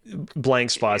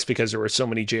blank spots because there were so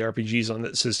many JRPGs on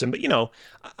that system. But,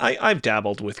 I've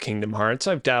dabbled with Kingdom Hearts.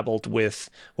 I've dabbled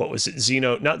with, what was it,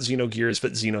 not Xenogears,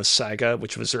 but Xenosaga,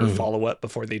 which was their follow-up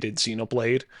before they did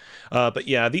Xenoblade. But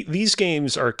yeah, these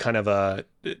games are kind of I'm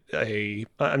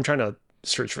trying to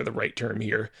search for the right term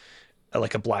here,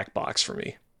 like a black box for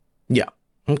me. Yeah.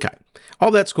 Okay. All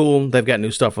that's cool. They've got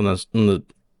new stuff on the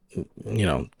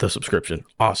subscription.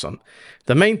 Awesome.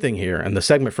 The main thing here, and the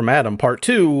segment from Adam, part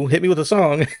 2, hit me with a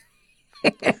song.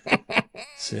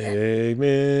 Segment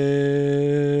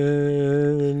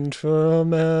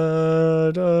from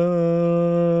Adam.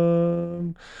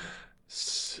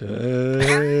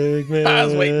 Segment I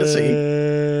was waiting to see.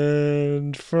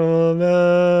 From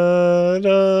Adam.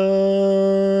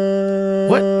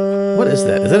 What is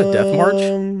that? Is that a death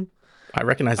march? I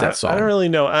recognize that song. I don't really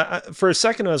know. For a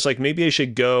second, I was like, maybe I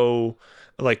should go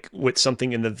like with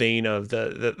something in the vein of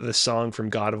the song from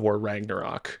God of War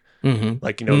Ragnarok. Mm-hmm.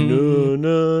 Like, no,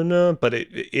 no, no. But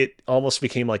it almost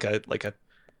became like a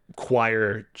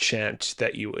choir chant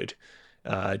that you would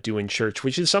do in church,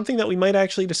 which is something that we might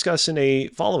actually discuss in a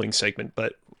following segment.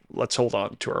 But let's hold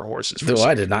on to our horses for a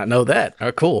second. I did not know that.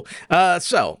 Oh, cool.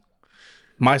 So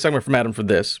my segment from Adam for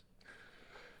this.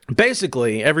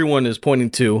 Basically, everyone is pointing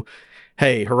to,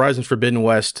 hey, Horizon Forbidden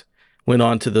West went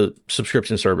on to the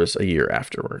subscription service a year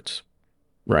afterwards,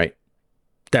 right?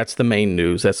 That's the main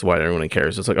news. That's why everyone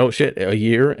cares. It's like, oh shit, a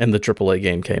year and the AAA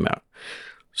game came out.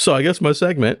 So I guess my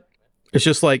segment is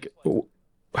just like,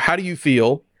 how do you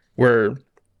feel we're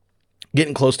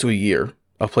getting close to a year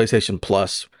of PlayStation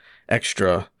Plus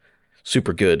Extra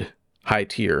Super Good High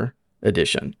Tier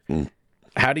Edition?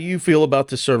 How do you feel about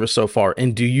this service so far?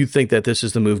 And do you think that this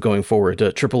is the move going forward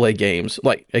to AAA games?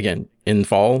 Like, again, in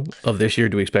fall of this year,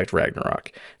 do we expect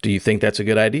Ragnarok? Do you think that's a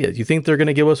good idea? Do you think they're going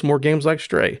to give us more games like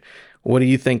Stray? What do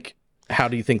you think? How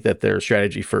do you think that their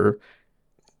strategy for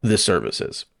this service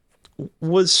is?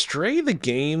 Was Stray the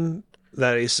game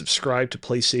that I subscribed to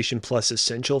PlayStation Plus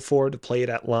Essential for to play it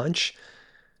at launch?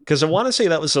 Because I want to say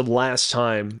that was the last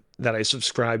time that I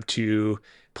subscribed to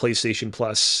PlayStation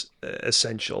Plus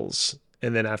Essentials.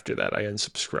 And then after that, I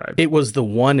unsubscribed. It was the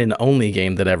one and only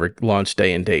game that ever launched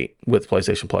day and date with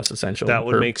PlayStation Plus Essential. That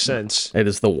would make sense. It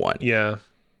is the one. Yeah.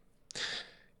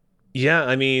 Yeah,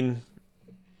 I mean,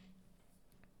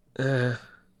 as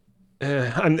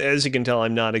you can tell,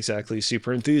 I'm not exactly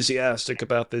super enthusiastic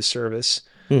about this service.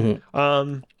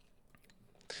 Mm-hmm.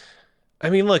 I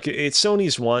mean, look, it's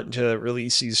Sony's want to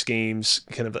release these games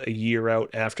kind of a year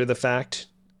out after the fact.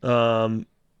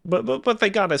 But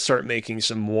they got to start making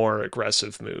some more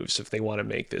aggressive moves if they want to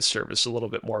make this service a little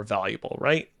bit more valuable,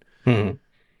 right?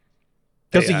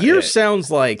 Because a year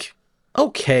sounds like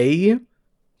okay,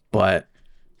 but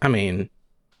I mean,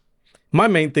 my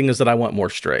main thing is that I want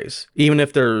more Strays. Even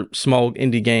if they're small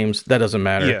indie games, that doesn't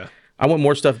matter. Yeah. I want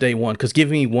more stuff day one, because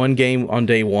giving me one game on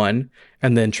day one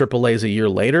and then AAAs a year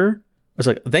later, it's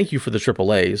like, thank you for the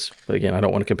AAAs. But again, I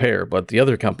don't want to compare, but the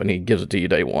other company gives it to you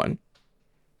day one.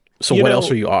 So what else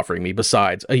are you offering me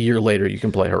besides a year later you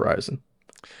can play Horizon?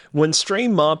 When Stray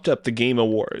mopped up the Game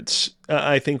Awards,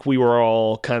 I think we were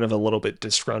all kind of a little bit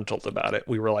disgruntled about it.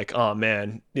 We were like, oh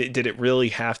man, did it really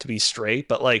have to be Stray?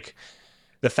 But like,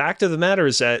 the fact of the matter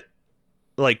is that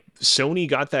like Sony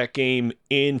got that game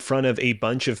in front of a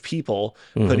bunch of people,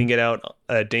 putting it out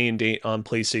a day and date on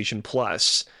PlayStation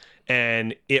Plus,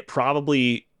 and it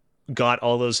probably got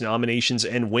all those nominations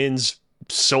and wins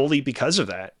solely because of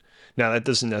that. Now that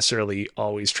doesn't necessarily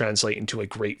always translate into a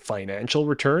great financial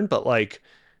return, but like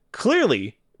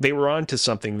clearly they were onto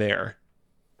something there.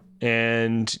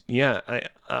 And yeah,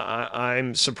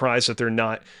 I'm surprised that they're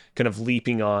not kind of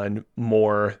leaping on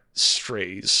more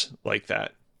strays like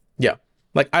that. Yeah.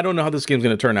 Like, I don't know how this game's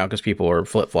going to turn out because people are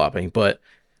flip-flopping, but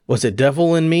was it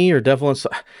Devil in Me or Devil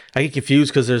Inside? I get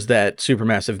confused because there's that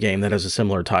supermassive game that has a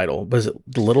similar title. But is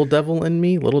it Little Devil in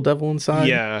Me? Little Devil Inside?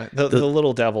 Yeah, the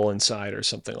Little Devil Inside or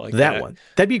something like that. That one.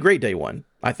 That'd be a great day one,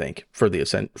 I think, for the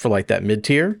Ascent, for like that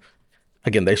mid-tier.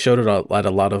 Again, they showed it at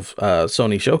a lot of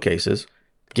Sony showcases.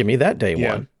 Give me that day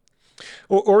one.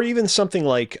 Or even something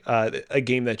like a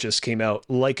game that just came out,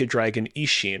 Like a Dragon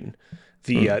Ishin,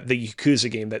 the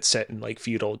Yakuza game that's set in like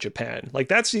feudal Japan. Like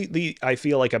that's the I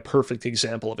feel like a perfect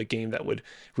example of a game that would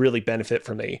really benefit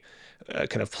from a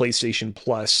kind of PlayStation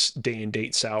Plus day and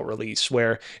date style release,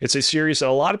 where it's a series that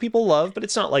a lot of people love, but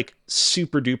it's not like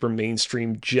super duper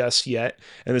mainstream just yet.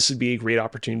 And this would be a great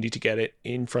opportunity to get it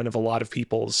in front of a lot of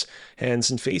people's hands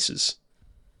and faces.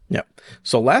 Yep.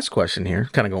 So last question here,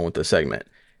 kind of going with this segment.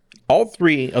 All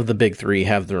three of the big three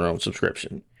have their own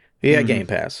subscription. Yeah, Game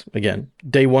Pass. Again,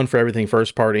 day one for everything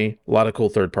first party. A lot of cool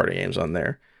third party games on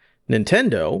there.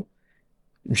 Nintendo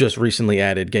just recently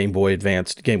added Game Boy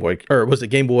Advance and Game Boy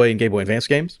Advance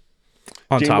games?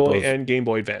 Game Boy and Game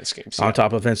Boy Advance games. On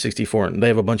top of N64. And they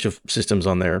have a bunch of systems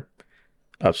on their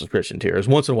subscription tiers.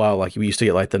 Once in a while, like we used to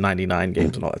get like the 99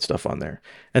 games and all that stuff on there.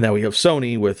 And now we have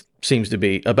Sony with, seems to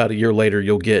be about a year later,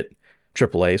 you'll get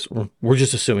AAAs. We're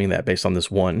just assuming that based on this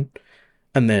one.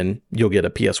 And then you'll get a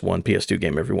PS1, PS2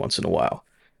 game every once in a while.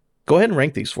 Go ahead and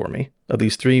rank these for me. Of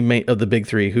these three of the big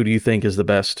three, who do you think is the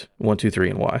best? 1, 2, 3,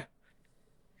 and why?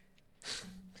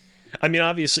 I mean,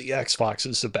 obviously Xbox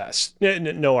is the best.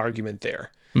 No argument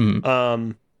there.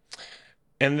 Mm-hmm.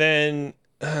 And then,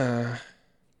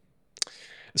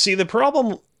 see, the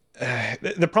problem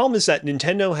is that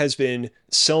Nintendo has been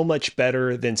so much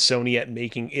better than Sony at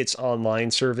making its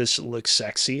online service look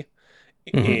sexy.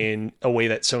 In a way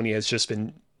that Sony has just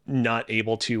been not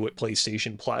able to with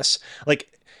PlayStation Plus.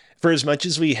 Like, for as much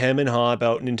as we hem and haw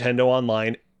about Nintendo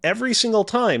Online, every single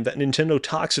time that Nintendo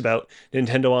talks about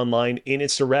Nintendo Online in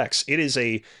its directs, it is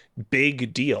a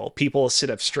big deal. People sit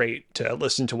up straight to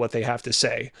listen to what they have to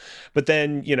say. But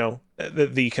then, you know,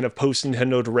 the kind of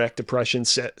post-Nintendo Direct depression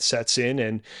sets in,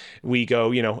 and we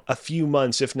go, you know, a few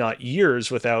months, if not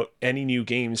years, without any new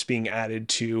games being added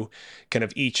to kind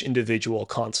of each individual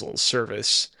console's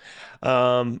service.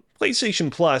 PlayStation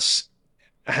Plus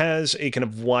has a kind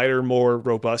of wider, more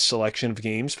robust selection of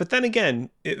games, but then again,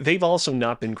 they've also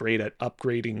not been great at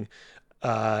upgrading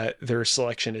their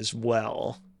selection as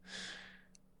well.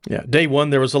 Yeah, day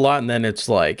one there was a lot, and then it's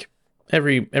like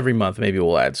every month maybe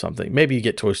we'll add something. Maybe you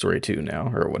get Toy Story 2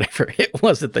 now or whatever it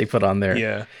was that they put on there.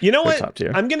 Yeah, you know what?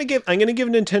 I'm gonna give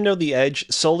Nintendo the edge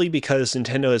solely because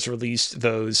Nintendo has released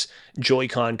those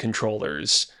Joy-Con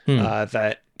controllers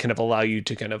that kind of allow you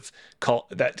to kind of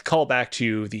call back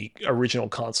to the original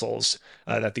consoles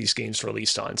that these games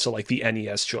released on. So like the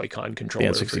NES Joy-Con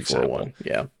controller, the N64 one.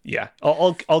 Yeah.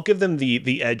 I'll give them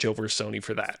the edge over Sony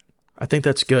for that. I think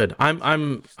that's good.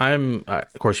 I'm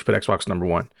of course you put Xbox number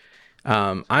one.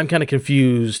 I'm kind of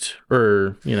confused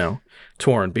or, you know,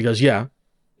 torn because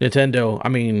Nintendo, I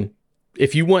mean,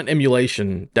 if you want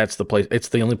emulation, that's the place. It's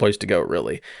the only place to go,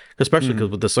 really. Especially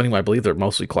because with the Sony, I believe they're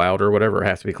mostly cloud or whatever. It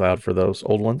has to be cloud for those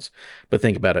old ones. But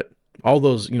think about it. All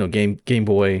those, you know, Game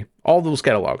Boy, all those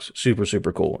catalogs, super,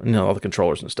 super cool. And, you know, all the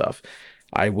controllers and stuff.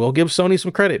 I will give Sony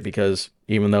some credit because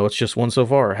even though it's just one so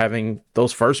far, having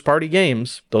those first party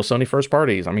games, those Sony first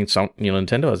parties, I mean,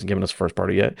 Nintendo hasn't given us first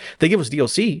party yet. They give us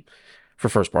DLC for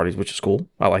first parties, which is cool.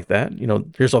 I like that. You know,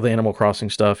 here's all the Animal Crossing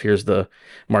stuff. Here's the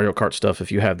Mario Kart stuff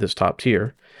if you have this top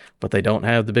tier, but they don't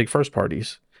have the big first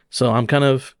parties. So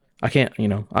I can't, you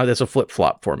know, that's a flip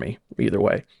flop for me either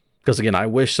way. Because again, I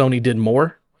wish Sony did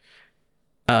more,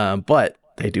 but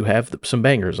they do have some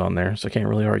bangers on there, so I can't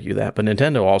really argue that. But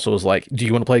Nintendo also is like, do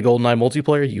you want to play GoldenEye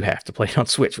multiplayer? You have to play it on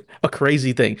Switch. A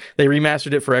crazy thing. They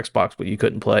remastered it for Xbox, but you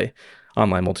couldn't play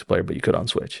online multiplayer, but you could on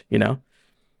Switch, you know?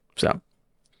 So,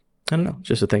 I don't know.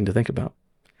 Just a thing to think about.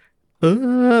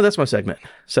 That's my segment.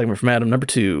 Segment from Adam, number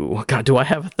 2. God, do I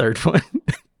have a third one?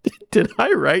 Did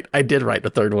I write? I did write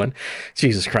the third one.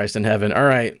 Jesus Christ in heaven. All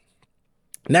right.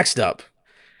 Next up,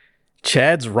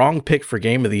 Chad's wrong pick for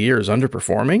game of the year is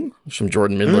underperforming. It's from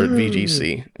Jordan Midler at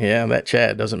VGC. Yeah, that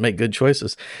Chad doesn't make good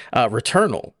choices.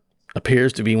 Returnal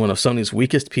appears to be one of Sony's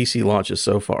weakest PC launches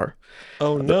so far.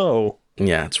 Oh, no.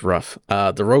 Yeah, it's rough.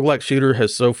 The roguelike shooter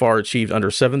has so far achieved under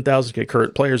 7,000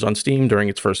 concurrent players on Steam during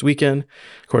its first weekend,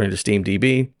 according to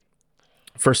SteamDB.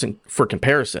 For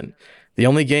comparison, the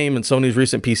only game in Sony's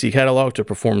recent PC catalog to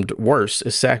perform worse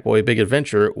is Sackboy Big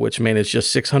Adventure, which managed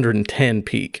just 610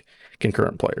 peak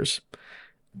concurrent players.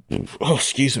 Oh,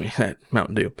 excuse me, that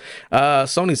Mountain Dew.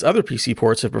 Sony's other PC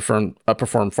ports have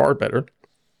performed far better,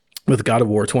 with God of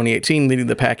War 2018 leading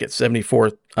the pack at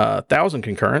 74,000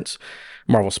 concurrents,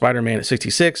 Marvel Spider-Man at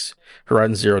 66,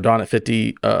 Horizon Zero Dawn at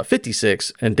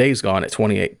 56, and Days Gone at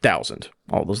 28,000.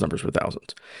 All those numbers were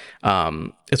thousands.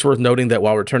 It's worth noting that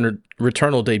while Returnal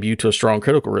debuted to a strong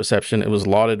critical reception, it was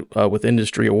lauded with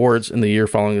industry awards in the year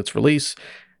following its release.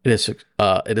 It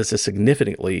is a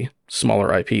significantly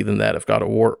smaller IP than that of God of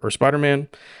War or Spider-Man.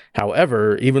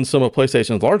 However, even some of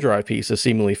PlayStation's larger IPs have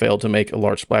seemingly failed to make a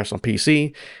large splash on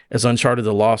PC, as Uncharted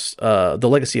the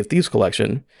Legacy of Thieves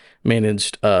collection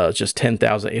managed just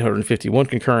 10,851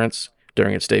 concurrents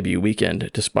during its debut weekend,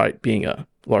 despite being a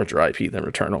larger IP than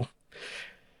Returnal.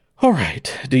 All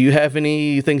right. Do you have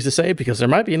any things to say? Because there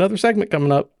might be another segment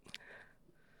coming up.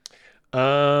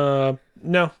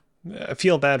 No. I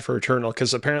feel bad for Returnal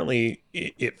because apparently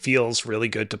it feels really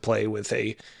good to play with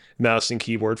a mouse and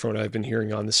keyboard from what I've been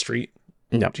hearing on the street.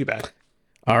 No. Too bad.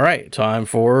 All right. Time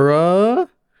for...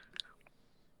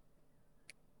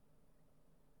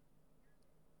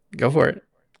 Go for it.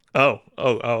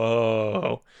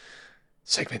 Oh.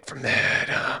 Segment from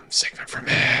Adam. Segment from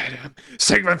Adam.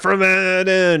 Segment from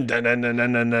Adam.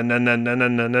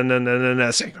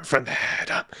 Segment from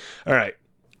Adam. All right.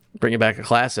 Bringing back a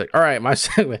classic. All right, my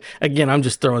segment. Again, I'm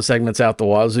just throwing segments out the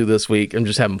wazoo this week. I'm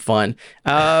just having fun.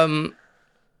 All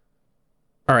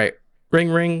right. Ring,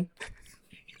 ring.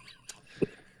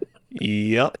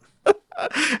 Yep.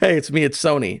 Hey, it's me. It's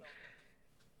Sony.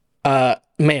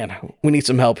 Man, we need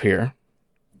some help here.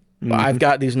 Mm-hmm. I've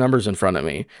got these numbers in front of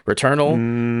me.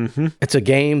 Returnal, It's a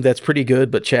game that's pretty good,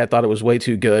 but Chad thought it was way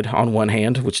too good on one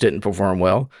hand, which didn't perform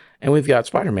well. And we've got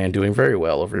Spider-Man doing very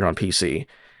well over here on PC.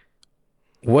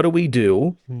 What do we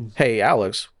do? Hey,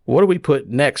 Alex, what do we put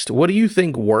next? What do you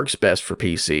think works best for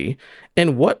PC?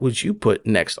 And what would you put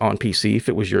next on PC if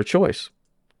it was your choice?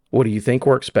 What do you think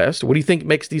works best? What do you think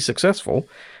makes these successful?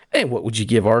 And what would you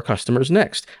give our customers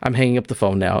next? I'm hanging up the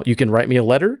phone now. You can write me a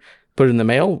letter, put it in the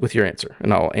mail with your answer,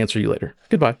 and I'll answer you later.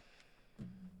 Goodbye.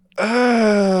 I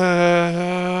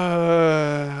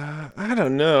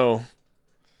don't know.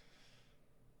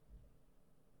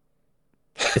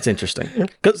 It's interesting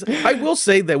because I will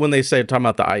say that when they say talking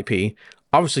about the IP,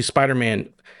 obviously Spider-Man,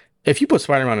 if you put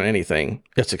Spider-Man on anything,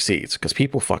 it succeeds because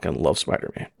people fucking love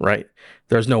Spider-Man, right?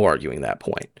 There's no arguing that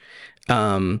point.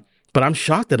 But I'm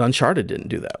shocked that Uncharted didn't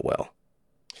do that well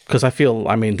because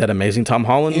that Amazing Tom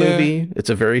Holland movie, it's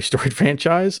a very storied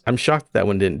franchise. I'm shocked that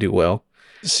one didn't do well.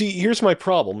 See, here's my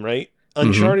problem, right?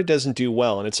 Uncharted doesn't do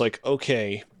well, and it's like,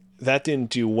 okay, that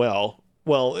didn't do well.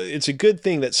 Well, it's a good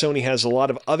thing that Sony has a lot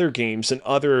of other games and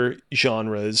other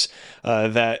genres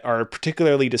that are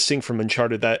particularly distinct from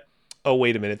Uncharted that, oh,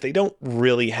 wait a minute, they don't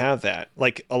really have that.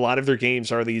 Like, a lot of their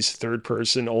games are these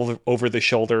third-person,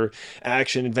 over-the-shoulder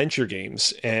action adventure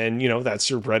games. And, that's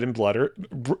their bread and butter.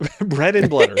 Bread and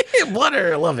butter.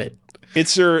 Butter, I love it.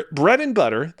 It's their bread and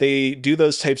butter. They do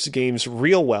those types of games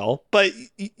real well, but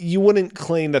you wouldn't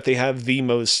claim that they have the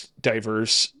most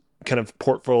diverse kind of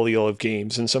portfolio of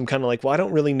games. And so I'm kind of like, well, I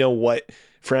don't really know what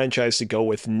franchise to go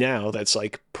with now that's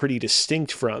like pretty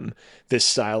distinct from this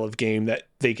style of game that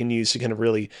they can use to kind of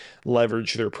really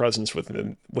leverage their presence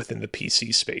within the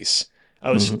PC space.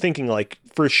 I was thinking like,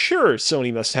 for sure,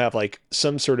 Sony must have like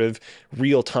some sort of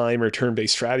real-time or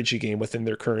turn-based strategy game within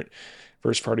their current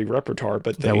first-party repertoire,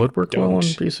 but that would work well on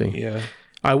PC. Yeah.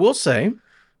 I will say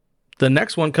the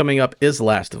next one coming up is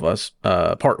Last of Us,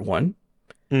 Part 1.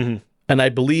 Mm-hmm. And I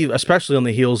believe, especially on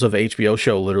the heels of HBO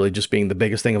show literally just being the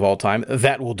biggest thing of all time,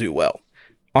 that will do well.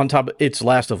 On top of it's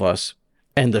Last of Us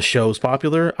and the show's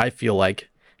popular, I feel like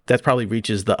that probably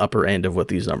reaches the upper end of what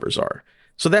these numbers are.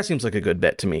 So that seems like a good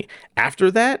bet to me. After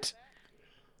that,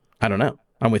 I don't know.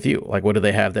 I'm with you. Like, what do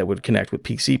they have that would connect with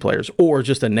PC players? Or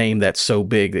just a name that's so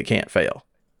big that can't fail?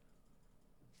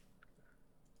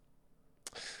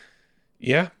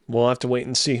 Yeah, we'll have to wait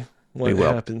and see what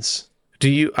happens.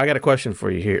 I got a question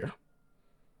for you here.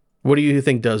 What do you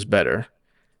think does better?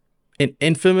 An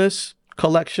Infamous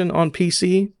collection on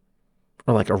PC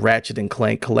or like a Ratchet and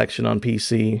Clank collection on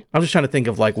PC? I'm just trying to think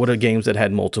of like what are games that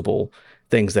had multiple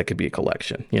things that could be a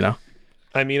collection,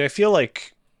 I mean, I feel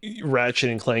like Ratchet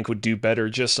and Clank would do better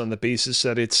just on the basis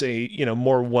that it's a,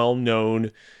 more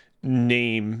well-known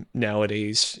name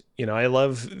nowadays. I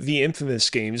love the Infamous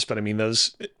games, but I mean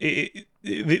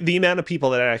the amount of people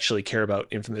that actually care about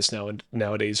Infamous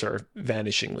nowadays are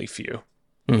vanishingly few.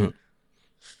 Mm-hmm.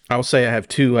 I will say I have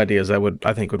two ideas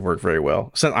I think would work very well.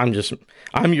 So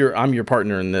I'm your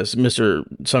partner in this. Mr.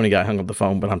 Sony guy hung up the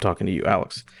phone, but I'm talking to you,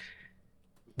 Alex.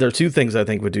 There are two things I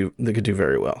think could do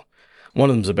very well. One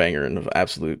of them's a banger and an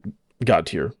absolute god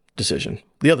tier decision.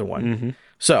 The other one. Mm-hmm.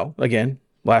 So again,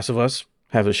 Last of Us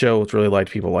have a show. It's really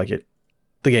liked. People like it.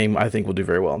 The game I think will do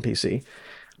very well on PC.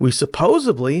 We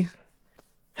supposedly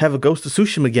have a Ghost of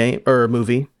Tsushima game or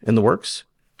movie in the works,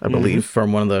 I believe,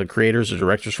 from one of the creators or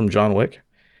directors from John Wick.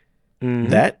 Mm-hmm.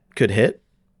 That could hit,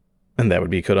 and that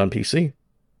would be good on PC.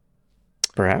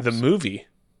 Perhaps. The movie.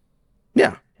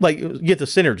 Yeah. Like, you get the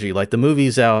synergy. Like, the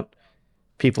movie's out.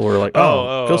 People are like,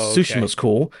 Ghost of Tsushima's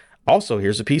cool. Also,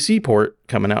 here's a PC port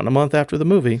coming out in a month after the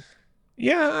movie.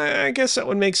 Yeah, I guess that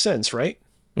would make sense, right?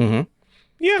 Mm-hmm.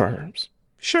 Yeah. Perhaps.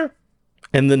 Sure.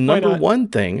 And the number one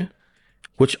thing,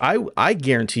 which I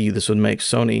guarantee you this would make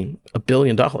Sony $1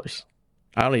 billion.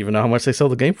 I don't even know how much they sell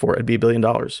the game for. It'd be $1 billion.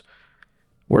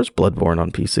 Where's Bloodborne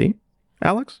on PC?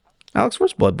 Alex,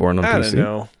 where's Bloodborne on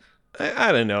PC?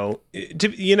 I don't know.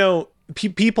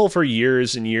 People for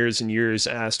years and years and years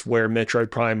asked where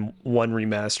Metroid Prime 1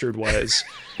 Remastered was.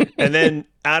 And then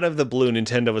out of the blue,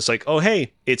 Nintendo was like, oh,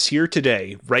 hey, it's here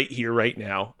today, right here, right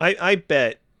now. I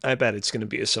bet it's going to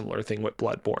be a similar thing with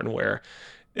Bloodborne, where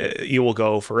you will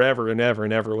go forever and ever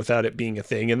and ever without it being a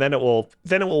thing. And then it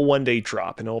will one day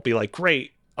drop, and it'll be like,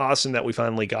 great, awesome that we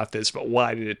finally got this, but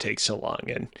why did it take so long?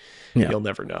 And you'll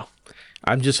never know.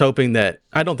 I'm just hoping that,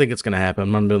 I don't think it's going to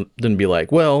happen. I'm going to be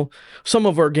like, well, some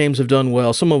of our games have done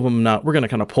well, some of them not. We're going to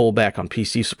kind of pull back on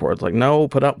PC support. It's like, no,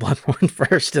 put out Bloodborne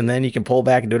first, and then you can pull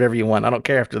back and do whatever you want. I don't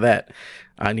care after that.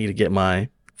 I need to get my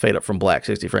Fade Up from Black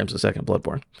 60 frames a second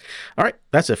Bloodborne. All right,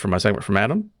 that's it for my segment from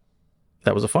Adam.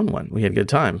 That was a fun one. We had a good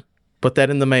time. Put that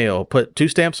in the mail. Put 2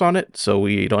 stamps on it so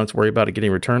we don't have to worry about it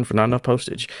getting returned for not enough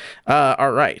postage.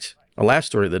 All right, our last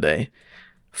story of the day.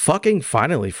 Fucking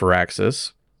finally,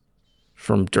 Firaxis.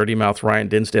 From Dirty Mouth Ryan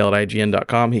Dinsdale at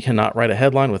IGN.com. He cannot write a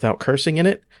headline without cursing in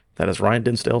it. That is Ryan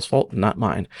Dinsdale's fault, not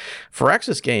mine.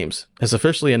 Firaxis Games has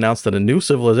officially announced that a new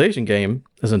Civilization game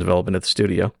is in development at the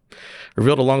studio.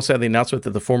 Revealed alongside the announcement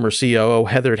that the former COO,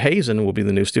 Heather Hazen, will be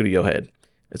the new studio head.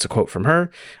 It's a quote from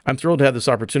her. I'm thrilled to have this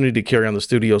opportunity to carry on the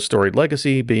studio's storied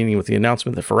legacy, beginning with the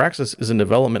announcement that Firaxis is in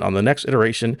development on the next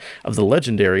iteration of the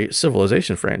legendary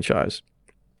Civilization franchise.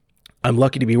 I'm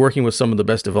lucky to be working with some of the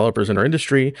best developers in our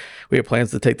industry. We have plans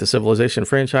to take the Civilization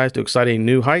franchise to exciting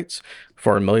new heights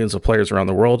for our millions of players around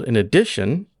the world. In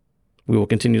addition, we will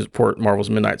continue to support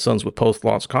Marvel's Midnight Suns with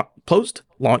post-launch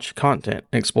content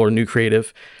and explore new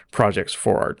creative projects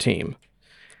for our team.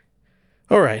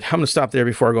 All right, I'm going to stop there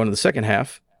before I go into the second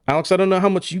half. Alex, I don't know how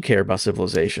much you care about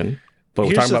Civilization, but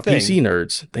we're talking about PC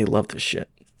nerds. They love this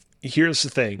shit. Here's the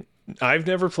thing. I've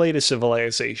never played a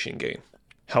Civilization game.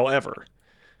 However,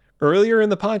 earlier in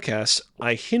the podcast,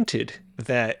 I hinted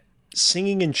that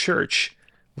singing in church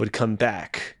would come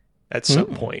back at some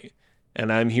point.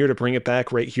 And I'm here to bring it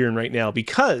back right here and right now,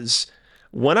 because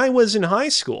when I was in high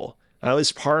school, I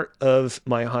was part of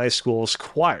my high school's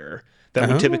choir that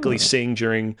would typically sing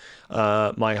during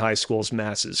my high school's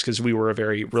masses, because we were a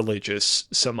very religious,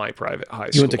 semi-private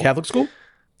high school. You went to Catholic school?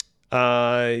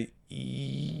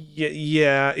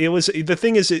 Yeah. It was, the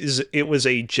thing is it was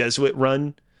a Jesuit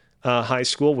run high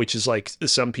school, which is like,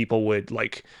 some people would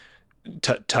like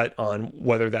tut on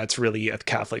whether that's really a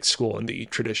Catholic school in the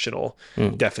traditional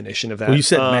definition of that. Well, you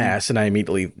said mass, and I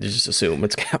immediately just assume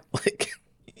it's Catholic.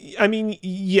 I mean,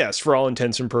 yes, for all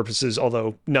intents and purposes,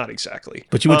 although not exactly.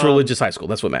 But you went to religious high school.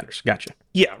 That's what matters. Gotcha.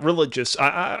 Yeah, religious.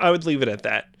 I would leave it at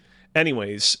that.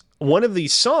 Anyways, one of the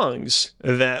songs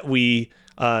that we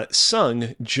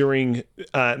sung during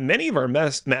many of our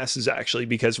masses, actually,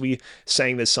 because we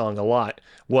sang this song a lot,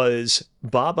 was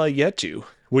Baba Yetu,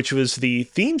 which was the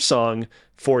theme song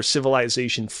for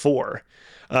Civilization 4.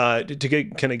 To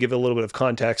kind of give a little bit of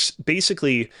context,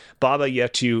 basically, Baba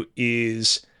Yetu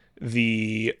is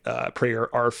the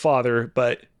prayer Our Father,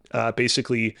 but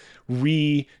basically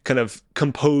kind of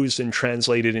composed and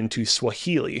translated into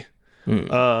Swahili.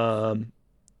 And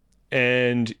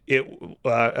it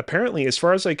apparently, as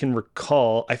far as I can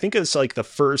recall, I think it's like the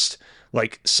first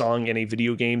like song in a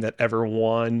video game that ever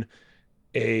won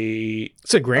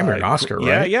it's a Grammy or an Oscar,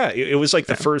 right? Yeah. It was like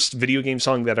the first video game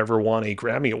song that ever won a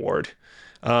Grammy Award.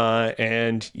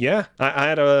 And yeah, I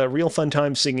had a real fun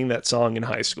time singing that song in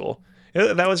high school.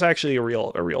 That was actually a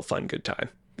real fun, good time.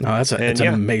 No, it's an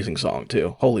yeah. amazing song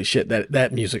too. Holy shit,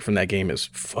 that music from that game is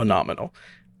phenomenal.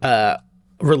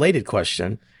 Related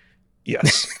question: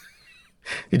 Yes.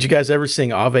 did you guys ever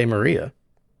sing Ave Maria?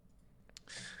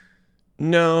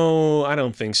 No, I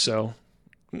don't think so.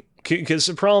 Because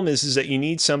the problem is that you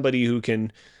need somebody who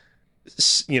can,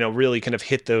 really kind of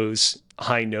hit those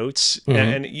high notes, Mm-hmm.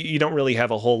 and you don't really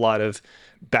have a whole lot of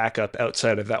backup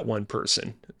outside of that one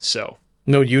person. So,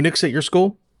 No eunuchs at your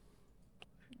school?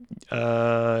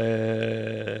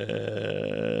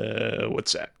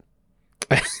 what's that?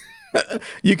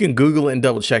 You can Google it and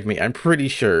double check me. I'm pretty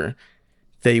sure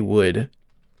they would.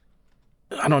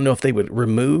 I don't know if they would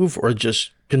remove or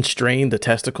just constrain the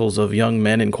testicles of young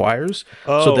men in choirs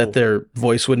so that Oh, their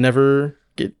voice would never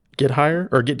get higher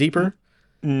or get deeper.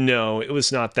 no, it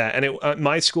was not that. And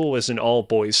my school was an all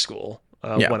boys school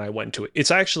Yeah. when I went to it.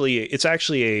 It's actually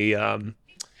a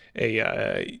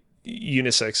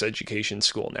unisex education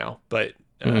school now, but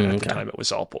at the Okay. time it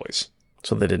was all boys.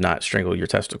 So they did not strangle your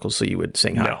testicles so you would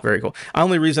sing high. No. Very cool.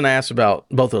 Only reason I asked about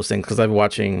both those things because I've been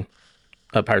watching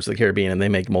Pirates of the Caribbean and they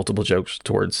make multiple jokes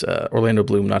towards Orlando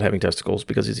Bloom not having testicles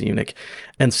because he's a eunuch.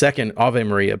 And second, Ave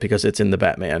Maria because it's in the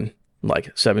Batman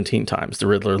like 17 times. The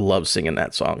Riddler loves singing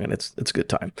that song and it's a good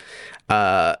time.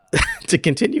 Uh, to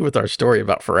continue with our story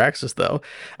about Firaxis though,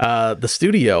 the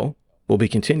studio will be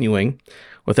continuing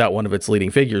without one of its leading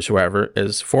figures, however,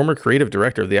 as former creative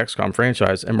director of the XCOM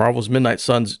franchise and Marvel's Midnight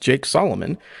Suns Jake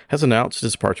Solomon has announced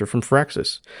his departure from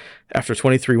Firaxis. After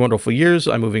 23 wonderful years,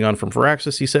 I'm moving on from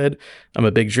Firaxis, he said. I'm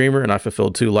a big dreamer, and I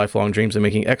fulfilled 2 lifelong dreams of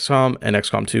making XCOM and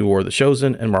XCOM 2 War of the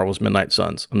Chosen and Marvel's Midnight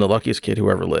Suns. I'm the luckiest kid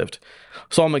who ever lived.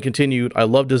 Solomon continued, I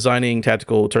love designing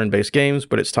tactical turn-based games,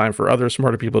 but it's time for other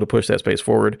smarter people to push that space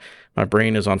forward. My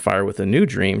brain is on fire with a new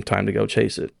dream. Time to go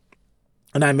chase it.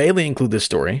 And I mainly include this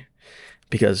story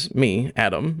because me,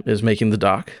 Adam, is making the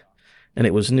doc, and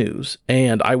it was news.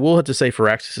 And I will have to say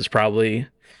Firaxis is probably,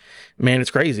 man, it's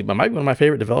crazy, but might be one of my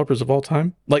favorite developers of all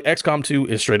time. Like XCOM 2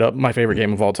 is straight up my favorite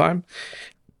game of all time.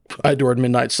 I adored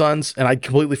Midnight Suns, and I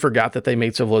completely forgot that they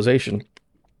made Civilization,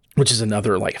 which is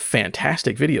another like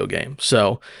fantastic video game.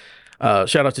 So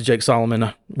shout out to Jake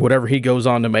Solomon. Whatever he goes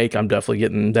on to make, I'm definitely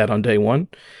getting that on day one,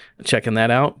 checking that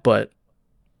out. But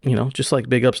just like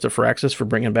big ups to Firaxis for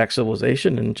bringing back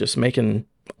Civilization and just making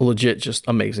legit, just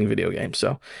amazing video games.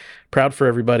 So proud for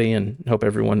everybody and hope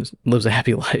everyone lives a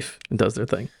happy life and does their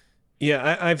thing.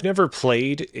 Yeah, I've never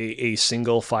played a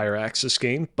single Firaxis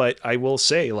game, but I will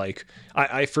say, like,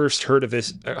 I first heard of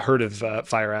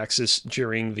Firaxis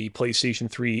during the PlayStation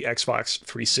 3, Xbox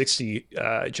 360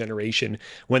 generation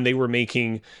when they were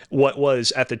making what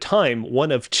was at the time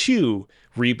one of 2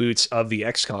 reboots of the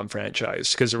XCOM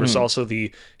franchise, because there was also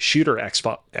the shooter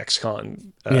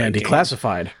XCOM Yeah, game.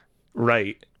 Declassified.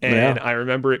 Right. And I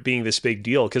remember it being this big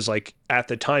deal because, like, at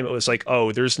the time it was like,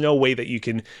 oh, there's no way that you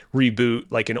can reboot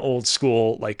like an old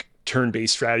school, like,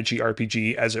 turn-based strategy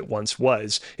RPG as it once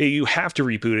was. You have to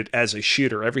reboot it as a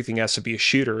shooter. Everything has to be a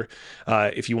shooter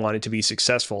if you want it to be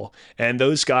successful. And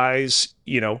those guys,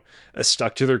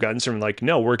 stuck to their guns and were like,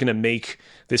 no, we're going to make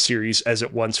this series as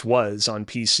it once was on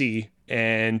PC.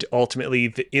 And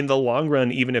ultimately, in the long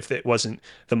run, even if it wasn't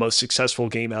the most successful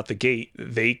game out the gate,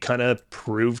 they kind of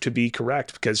proved to be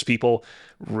correct because people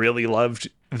really loved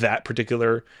that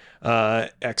particular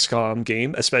XCOM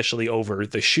game, especially over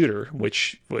the shooter,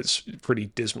 which was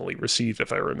pretty dismally received,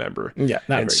 if I remember. Yeah,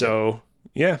 not and very so,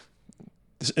 yeah,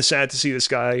 it's sad to see this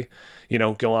guy,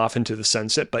 go off into the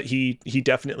sunset. But he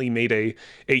definitely made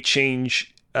a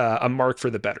change, a mark for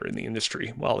the better in the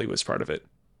industry while he was part of it.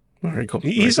 Very cool.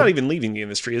 He's not even leaving the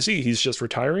industry, is he? He's just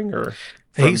retiring, or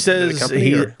He says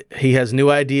he has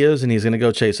new ideas and he's going to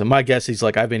go chase them. My guess, he's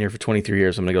like, I've been here for 23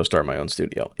 years. I'm going to go start my own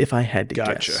studio. If I had to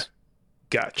guess.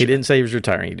 Gotcha. He didn't say he was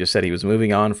retiring. He just said he was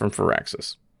moving on from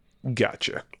Firaxis.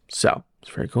 Gotcha. So it's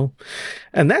very cool.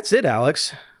 And that's it,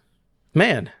 Alex.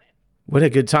 Man, what a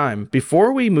good time.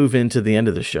 Before we move into the end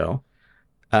of the show,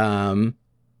 one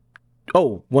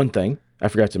thing I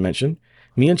forgot to mention.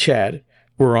 Me and Chad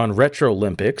were on Retro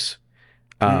Olympics.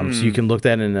 So you can look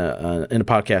that in a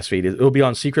podcast feed. It'll be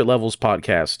on Secret Levels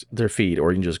podcast, their feed,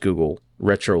 or you can just Google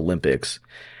Retro Olympics.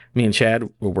 Me and Chad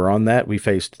were on that. We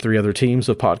faced 3 other teams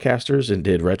of podcasters and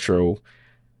did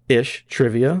retro-ish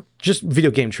trivia, just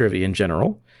video game trivia in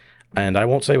general. And I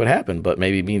won't say what happened, but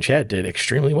maybe me and Chad did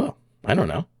extremely well. I don't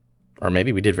know. Or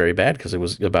maybe we did very bad because it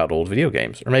was about old video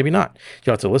games. Or maybe not.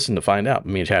 You'll have to listen to find out.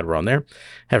 Me and Chad were on there.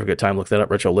 Have a good time. Look that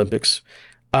up, Retro Olympics.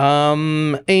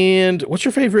 And what's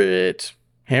your favorite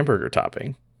hamburger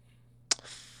topping?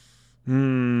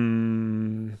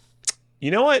 You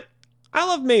know what? I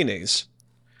love mayonnaise.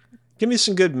 Give me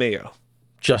some good mayo.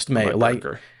 Just mayo. Like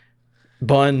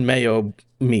bun, mayo,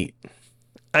 meat.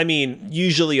 I mean,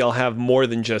 usually I'll have more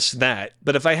than just that,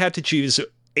 but if I had to choose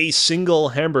a single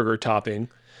hamburger topping,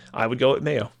 I would go with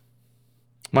mayo.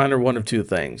 Mine are one of two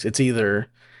things. It's either,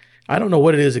 I don't know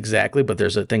what it is exactly, but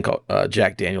there's a thing called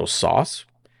Jack Daniel's sauce,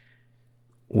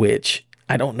 which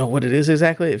I don't know what it is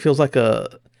exactly. It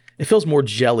feels more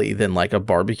jelly than like a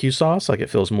barbecue sauce. Like it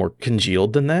feels more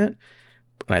congealed than that.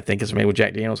 And I think it's made with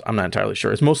Jack Daniel's. I'm not entirely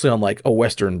sure. It's mostly on like a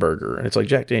Western burger, and it's like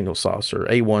Jack Daniel's sauce or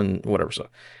A1, whatever. So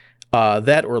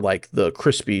that or like the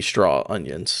crispy straw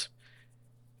onions.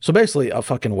 So basically, a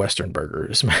fucking Western burger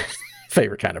is my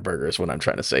favorite kind of burger, is what I'm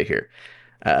trying to say here.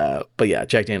 But yeah,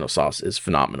 Jack Daniel's sauce is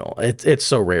phenomenal. It's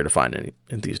so rare to find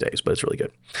in these days, but it's really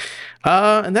good.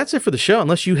 And that's it for the show.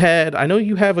 Unless I know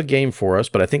you have a game for us,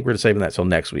 but I think we're saving that till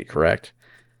next week, correct?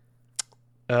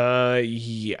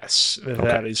 Yes,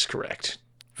 that is correct.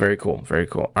 Very cool. Very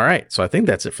cool. All right. So I think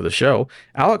that's it for the show.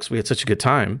 Alex, we had such a good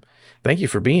time. Thank you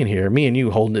for being here. Me and you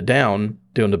holding it down,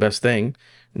 doing the best thing.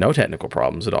 No technical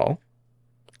problems at all.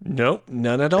 Nope,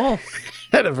 none at all.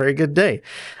 Had a very good day.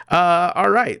 All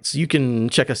right. So you can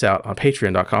check us out on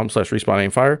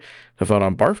patreon.com/respawnaimfire to vote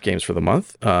on Barf games for the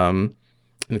month. And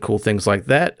cool things like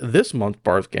that. This month,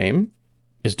 Barf game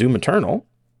is Doom Eternal.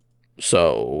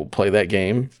 So play that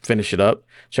game, finish it up,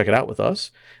 check it out with us.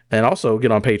 And also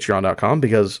get on patreon.com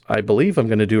because I believe I'm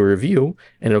going to do a review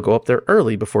and it'll go up there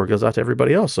early before it goes out to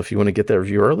everybody else. So if you want to get that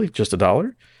review early, just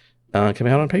 $1, come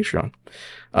out on Patreon.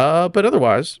 But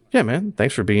otherwise, yeah, man,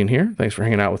 thanks for being here. Thanks for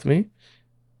hanging out with me.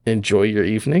 Enjoy your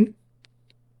evening.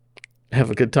 Have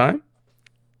a good time.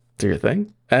 Do your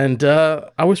thing. And I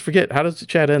always forget, how does the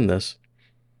chat end this?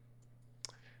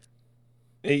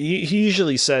 He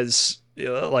usually says,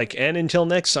 and until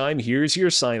next time, here's your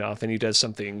sign off. And he does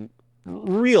something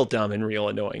real dumb and real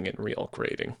annoying and real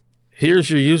grating. Here's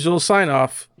your usual sign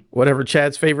off. Whatever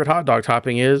Chad's favorite hot dog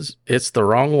topping is, it's the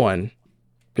wrong one.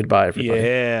 Goodbye, everybody.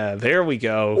 Yeah, there we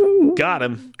go. Ooh. Got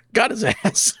him. Got his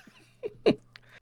ass.